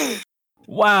 Buddy!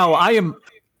 Wow, I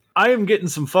am getting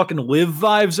some fucking Live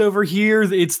vibes over here.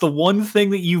 It's the one thing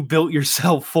that you built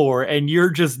yourself for, and you're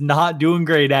just not doing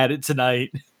great at it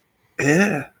tonight.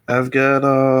 Yeah, I've got,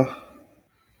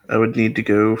 I would need to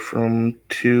go from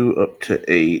 2 up to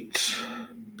 8.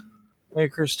 Hey,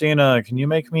 Christina, can you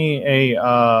make me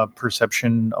a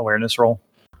perception awareness roll?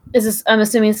 Is this? I'm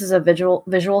assuming this is a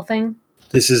visual thing.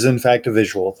 This is, in fact, a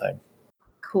visual thing.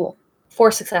 Cool.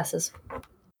 4 successes.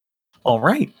 All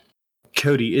right.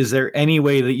 Cody, is there any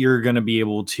way that you're going to be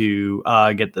able to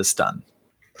get this done?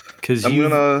 Because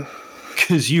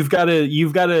you've got to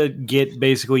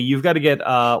get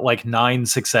like 9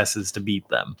 successes to beat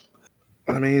them.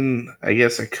 I mean, I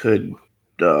guess I could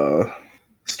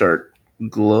start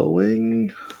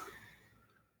glowing.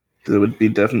 It would be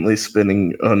definitely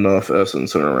spinning enough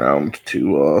essence around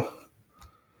to.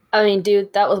 I mean,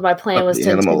 dude, that was my plan, was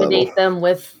to intimidate them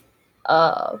with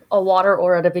a water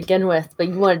aura to begin with, but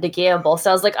you wanted to gamble, so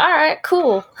I was like, all right,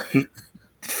 cool.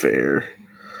 Fair.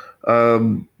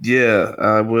 Yeah,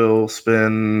 I will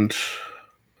spend...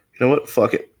 You know what?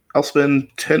 Fuck it. I'll spend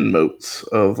 10 motes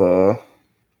of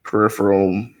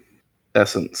peripheral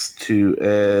essence to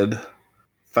add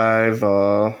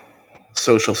 5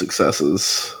 social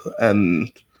successes,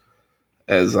 and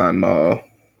as I'm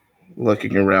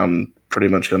looking around, pretty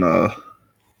much gonna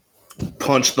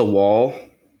punch the wall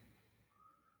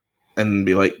and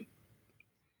be like,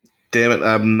 damn it,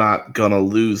 I'm not gonna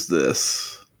lose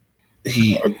this.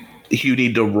 You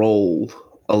need to roll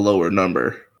a lower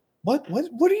number. What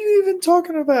are you even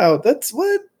talking about? That's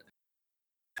what?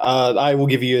 I will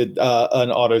give you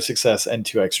an auto success and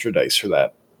 2 extra dice for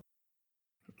that.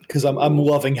 Because I'm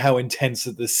loving how intense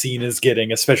this scene is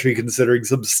getting, especially considering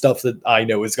some stuff that I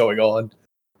know is going on.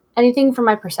 Anything for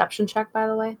my perception check, by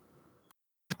the way?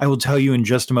 I will tell you in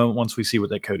just a moment once we see what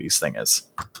that Cody's thing is.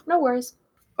 No worries.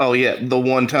 Oh yeah, the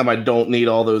one time I don't need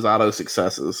all those auto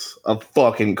successes. Of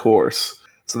fucking course.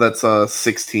 So that's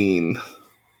 16.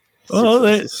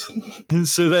 Oh,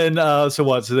 so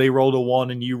what? So they rolled a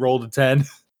 1 and you rolled a 10?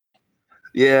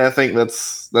 Yeah, I think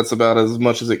that's about as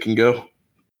much as it can go.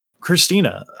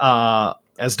 Christina,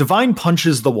 as Divine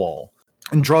punches the wall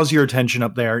and draws your attention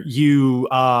up there, your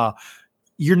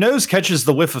nose catches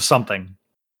the whiff of something.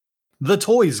 The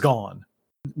toy's gone.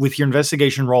 With your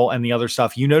investigation roll and the other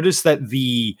stuff, you notice that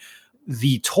the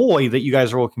toy that you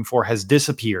guys are looking for has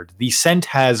disappeared. The scent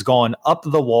has gone up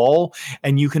the wall,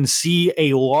 and you can see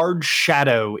a large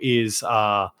shadow is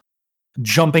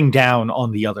jumping down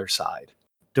on the other side.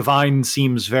 Divine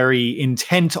seems very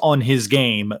intent on his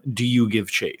game. Do you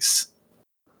give chase?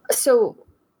 So,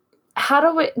 how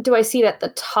do I see it at the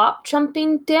top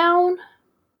jumping down?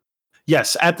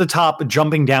 Yes, at the top,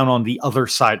 jumping down on the other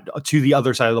side, to the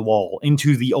other side of the wall,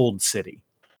 into the old city.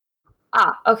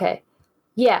 Ah, okay.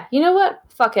 Yeah, you know what?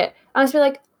 Fuck it. I'm just be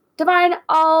like, Divine,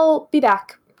 I'll be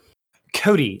back.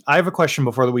 Cody, I have a question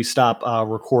before we stop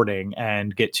recording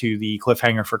and get to the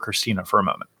cliffhanger for Christina for a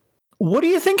moment. What do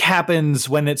you think happens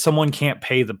when someone can't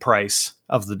pay the price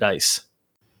of the dice?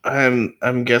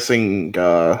 I'm guessing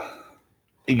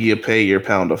you pay your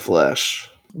pound of flesh.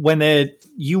 When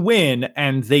you win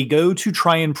and they go to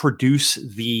try and produce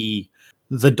the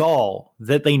doll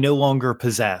that they no longer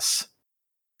possess,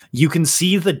 you can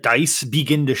see the dice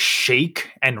begin to shake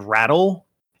and rattle.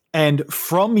 And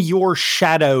from your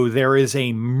shadow, there is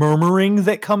a murmuring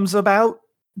that comes about.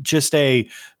 Just a...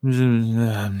 I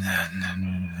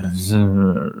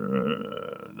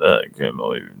can't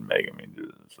believe you're making me do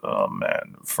this. Oh,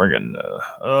 man. Friggin'...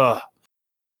 ugh.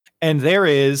 And there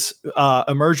is,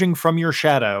 emerging from your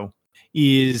shadow,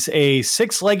 is a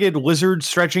 6-legged lizard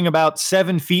stretching about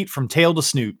 7 feet from tail to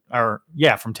snoot.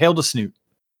 From tail to snoot.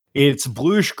 It's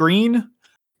bluish green.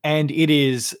 And it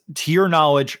is, to your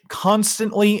knowledge,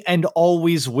 constantly and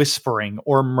always whispering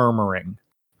or murmuring.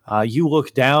 You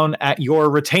look down at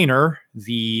your retainer,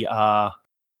 the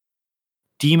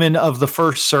demon of the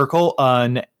first circle,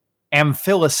 an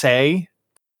Amphilysae,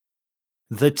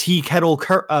 the tea kettle,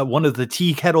 one of the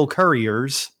tea kettle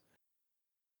couriers,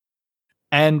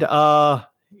 and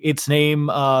its name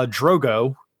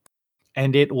Drogo,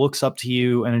 and it looks up to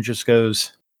you and it just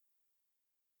goes,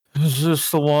 "Is this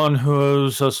the one who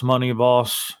owes us money,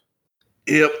 boss?"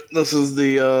 Yep, this is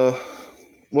the,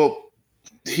 well,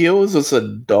 he owes us a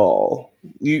doll.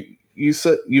 You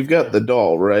said you've got the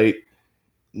doll, right?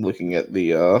 Looking at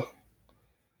the,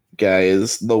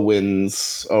 guys, the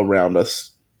winds around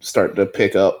us start to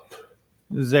pick up.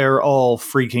 They're all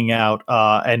freaking out,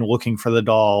 and looking for the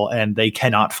doll, and they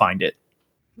cannot find it.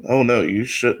 Oh no, you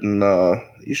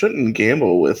shouldn't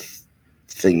gamble with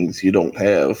things you don't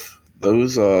have.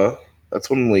 That's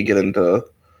when we get into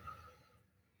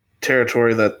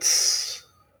territory that's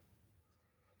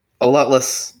a lot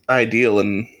less ideal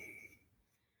and,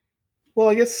 well,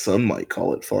 I guess some might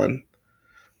call it fun.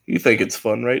 You think it's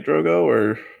fun, right, Drogo,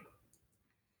 or?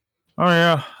 Oh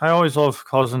yeah, I always love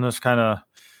causing this kind of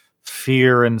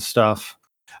fear and stuff.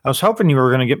 I was hoping you were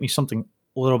going to get me something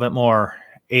a little bit more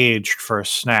aged for a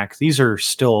snack. These are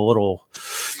still a little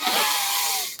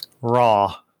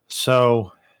raw,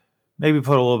 so maybe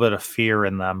put a little bit of fear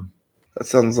in them. That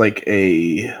sounds like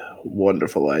a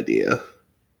wonderful idea.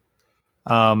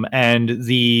 And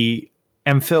the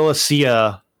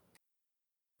Amphilysae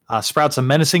sprouts a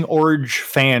menacing orange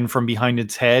fan from behind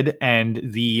its head, and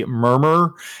the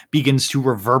murmur begins to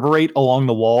reverberate along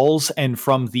the walls, and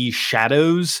from the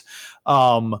shadows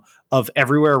of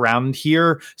everywhere around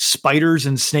here, spiders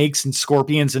and snakes and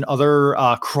scorpions and other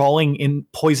crawling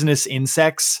poisonous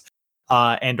insects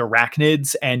and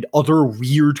arachnids and other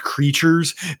weird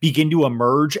creatures begin to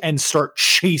emerge and start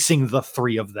chasing the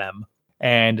three of them,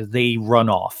 and they run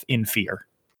off in fear.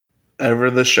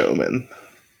 Ever the showman.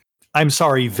 I'm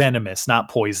sorry, venomous, not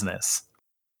poisonous.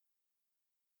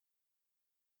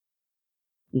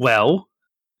 Well,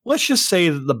 let's just say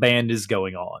that the band is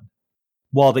going on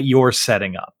while that you're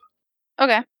setting up.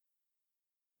 Okay.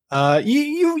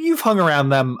 You've hung around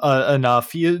them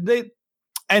enough.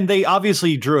 They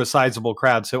obviously drew a sizable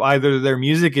crowd. So either their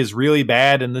music is really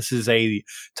bad and this is a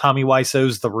Tommy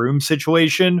Wiseau's The Room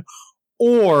situation,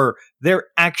 or they're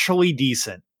actually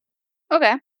decent.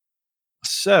 Okay.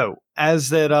 So as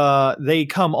that they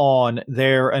come on,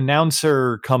 their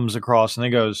announcer comes across and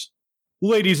they goes,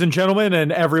 "Ladies and gentlemen,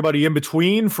 and everybody in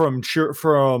between, from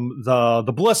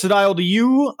the Blessed Isle to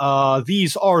you,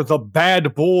 these are the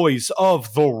bad boys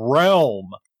of the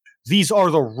realm. These are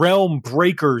the realm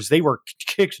breakers. They were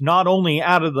kicked not only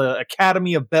out of the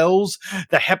Academy of Bells,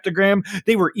 the Heptagram,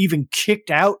 they were even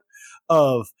kicked out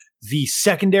of the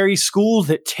secondary school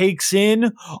that takes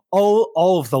in all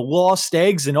of the lost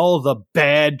eggs and all of the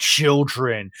bad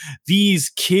children.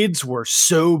 These kids were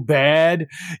so bad,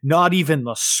 not even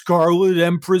the Scarlet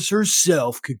Empress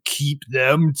herself could keep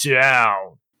them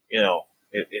down." You know,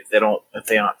 if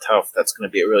they aren't tough, that's going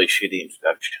to be a really shitty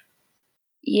introduction.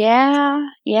 Yeah,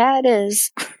 it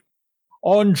is.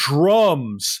 On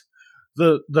drums,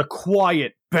 the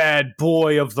quiet bad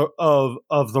boy of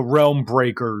the realm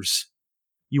breakers.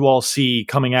 You all see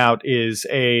coming out is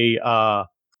the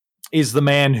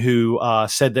man who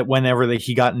said that whenever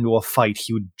he got into a fight,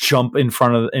 he would jump in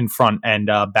front and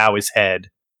bow his head.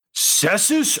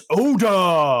 Cessus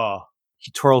Oda.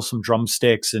 He twirls some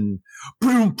drumsticks and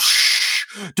boom,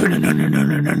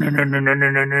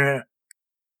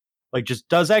 like just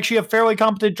does actually a fairly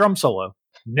competent drum solo.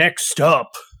 Next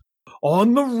up,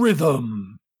 on the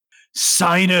rhythm,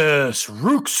 Sinus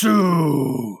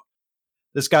Ruxu.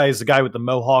 This guy is the guy with the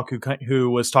mohawk who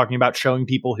was talking about showing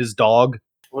people his dog.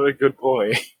 What a good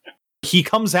boy. He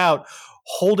comes out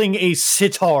holding a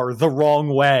sitar the wrong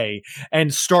way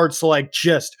and starts like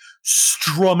just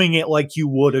strumming it like you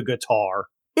would a guitar.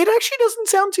 It actually doesn't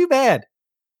sound too bad.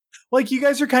 Like, you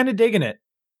guys are kind of digging it.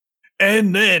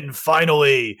 And then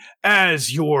finally,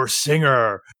 as your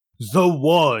singer, the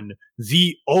one,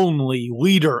 the only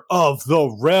leader of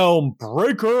the Realm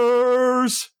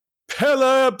Breakers,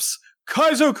 Pelops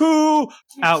Kaizoku.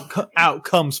 Out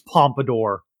comes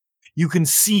Pompadour. You can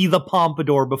see the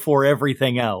Pompadour before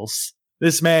everything else.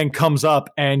 This man comes up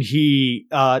and he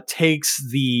takes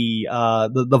the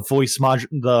voice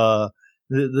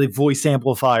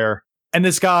amplifier. And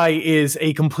this guy is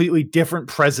a completely different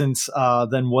presence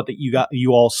than what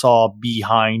you all saw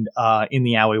behind in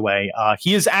the alleyway.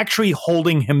 He is actually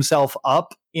holding himself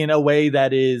up in a way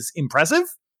that is impressive.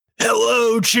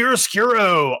 Hello,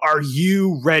 Chiaroscuro! Are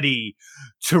you ready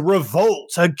to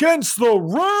revolt against the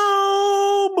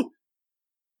realm?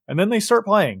 And then they start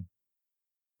playing.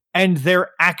 And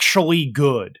they're actually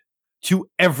good, to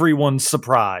everyone's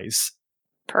surprise.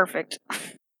 Perfect.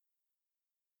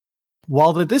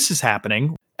 While this is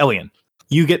happening, Elian,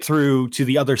 you get through to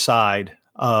the other side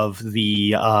of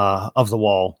the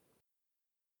wall,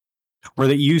 where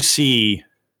that you see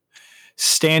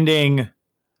standing,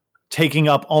 taking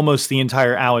up almost the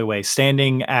entire alleyway,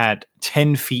 standing at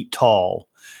 10 feet tall,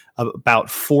 about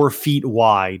 4 feet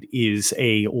wide, is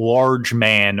a large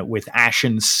man with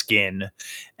ashen skin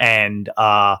and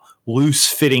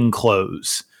loose-fitting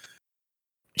clothes.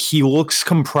 He looks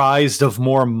comprised of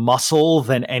more muscle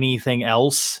than anything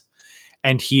else,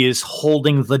 and he is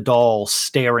holding the doll,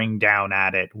 staring down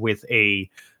at it with a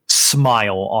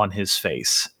smile on his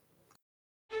face.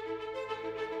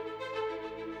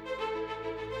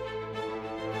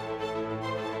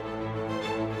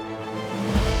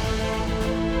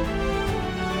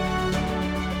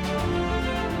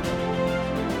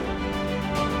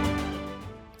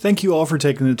 Thank you all for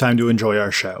taking the time to enjoy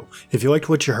our show. If you liked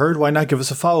what you heard, why not give us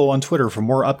a follow on Twitter for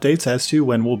more updates as to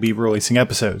when we'll be releasing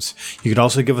episodes. You can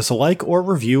also give us a like or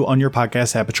review on your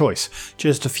podcast app of choice.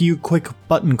 Just a few quick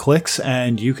button clicks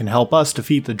and you can help us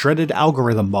defeat the dreaded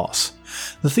algorithm boss.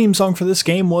 The theme song for this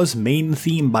game was Main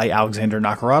Theme by Alexander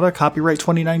Nakarada, copyright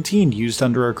 2019, used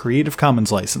under a Creative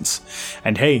Commons license.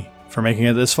 And hey, for making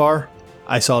it this far,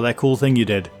 I saw that cool thing you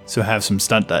did, so have some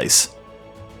stunt dice.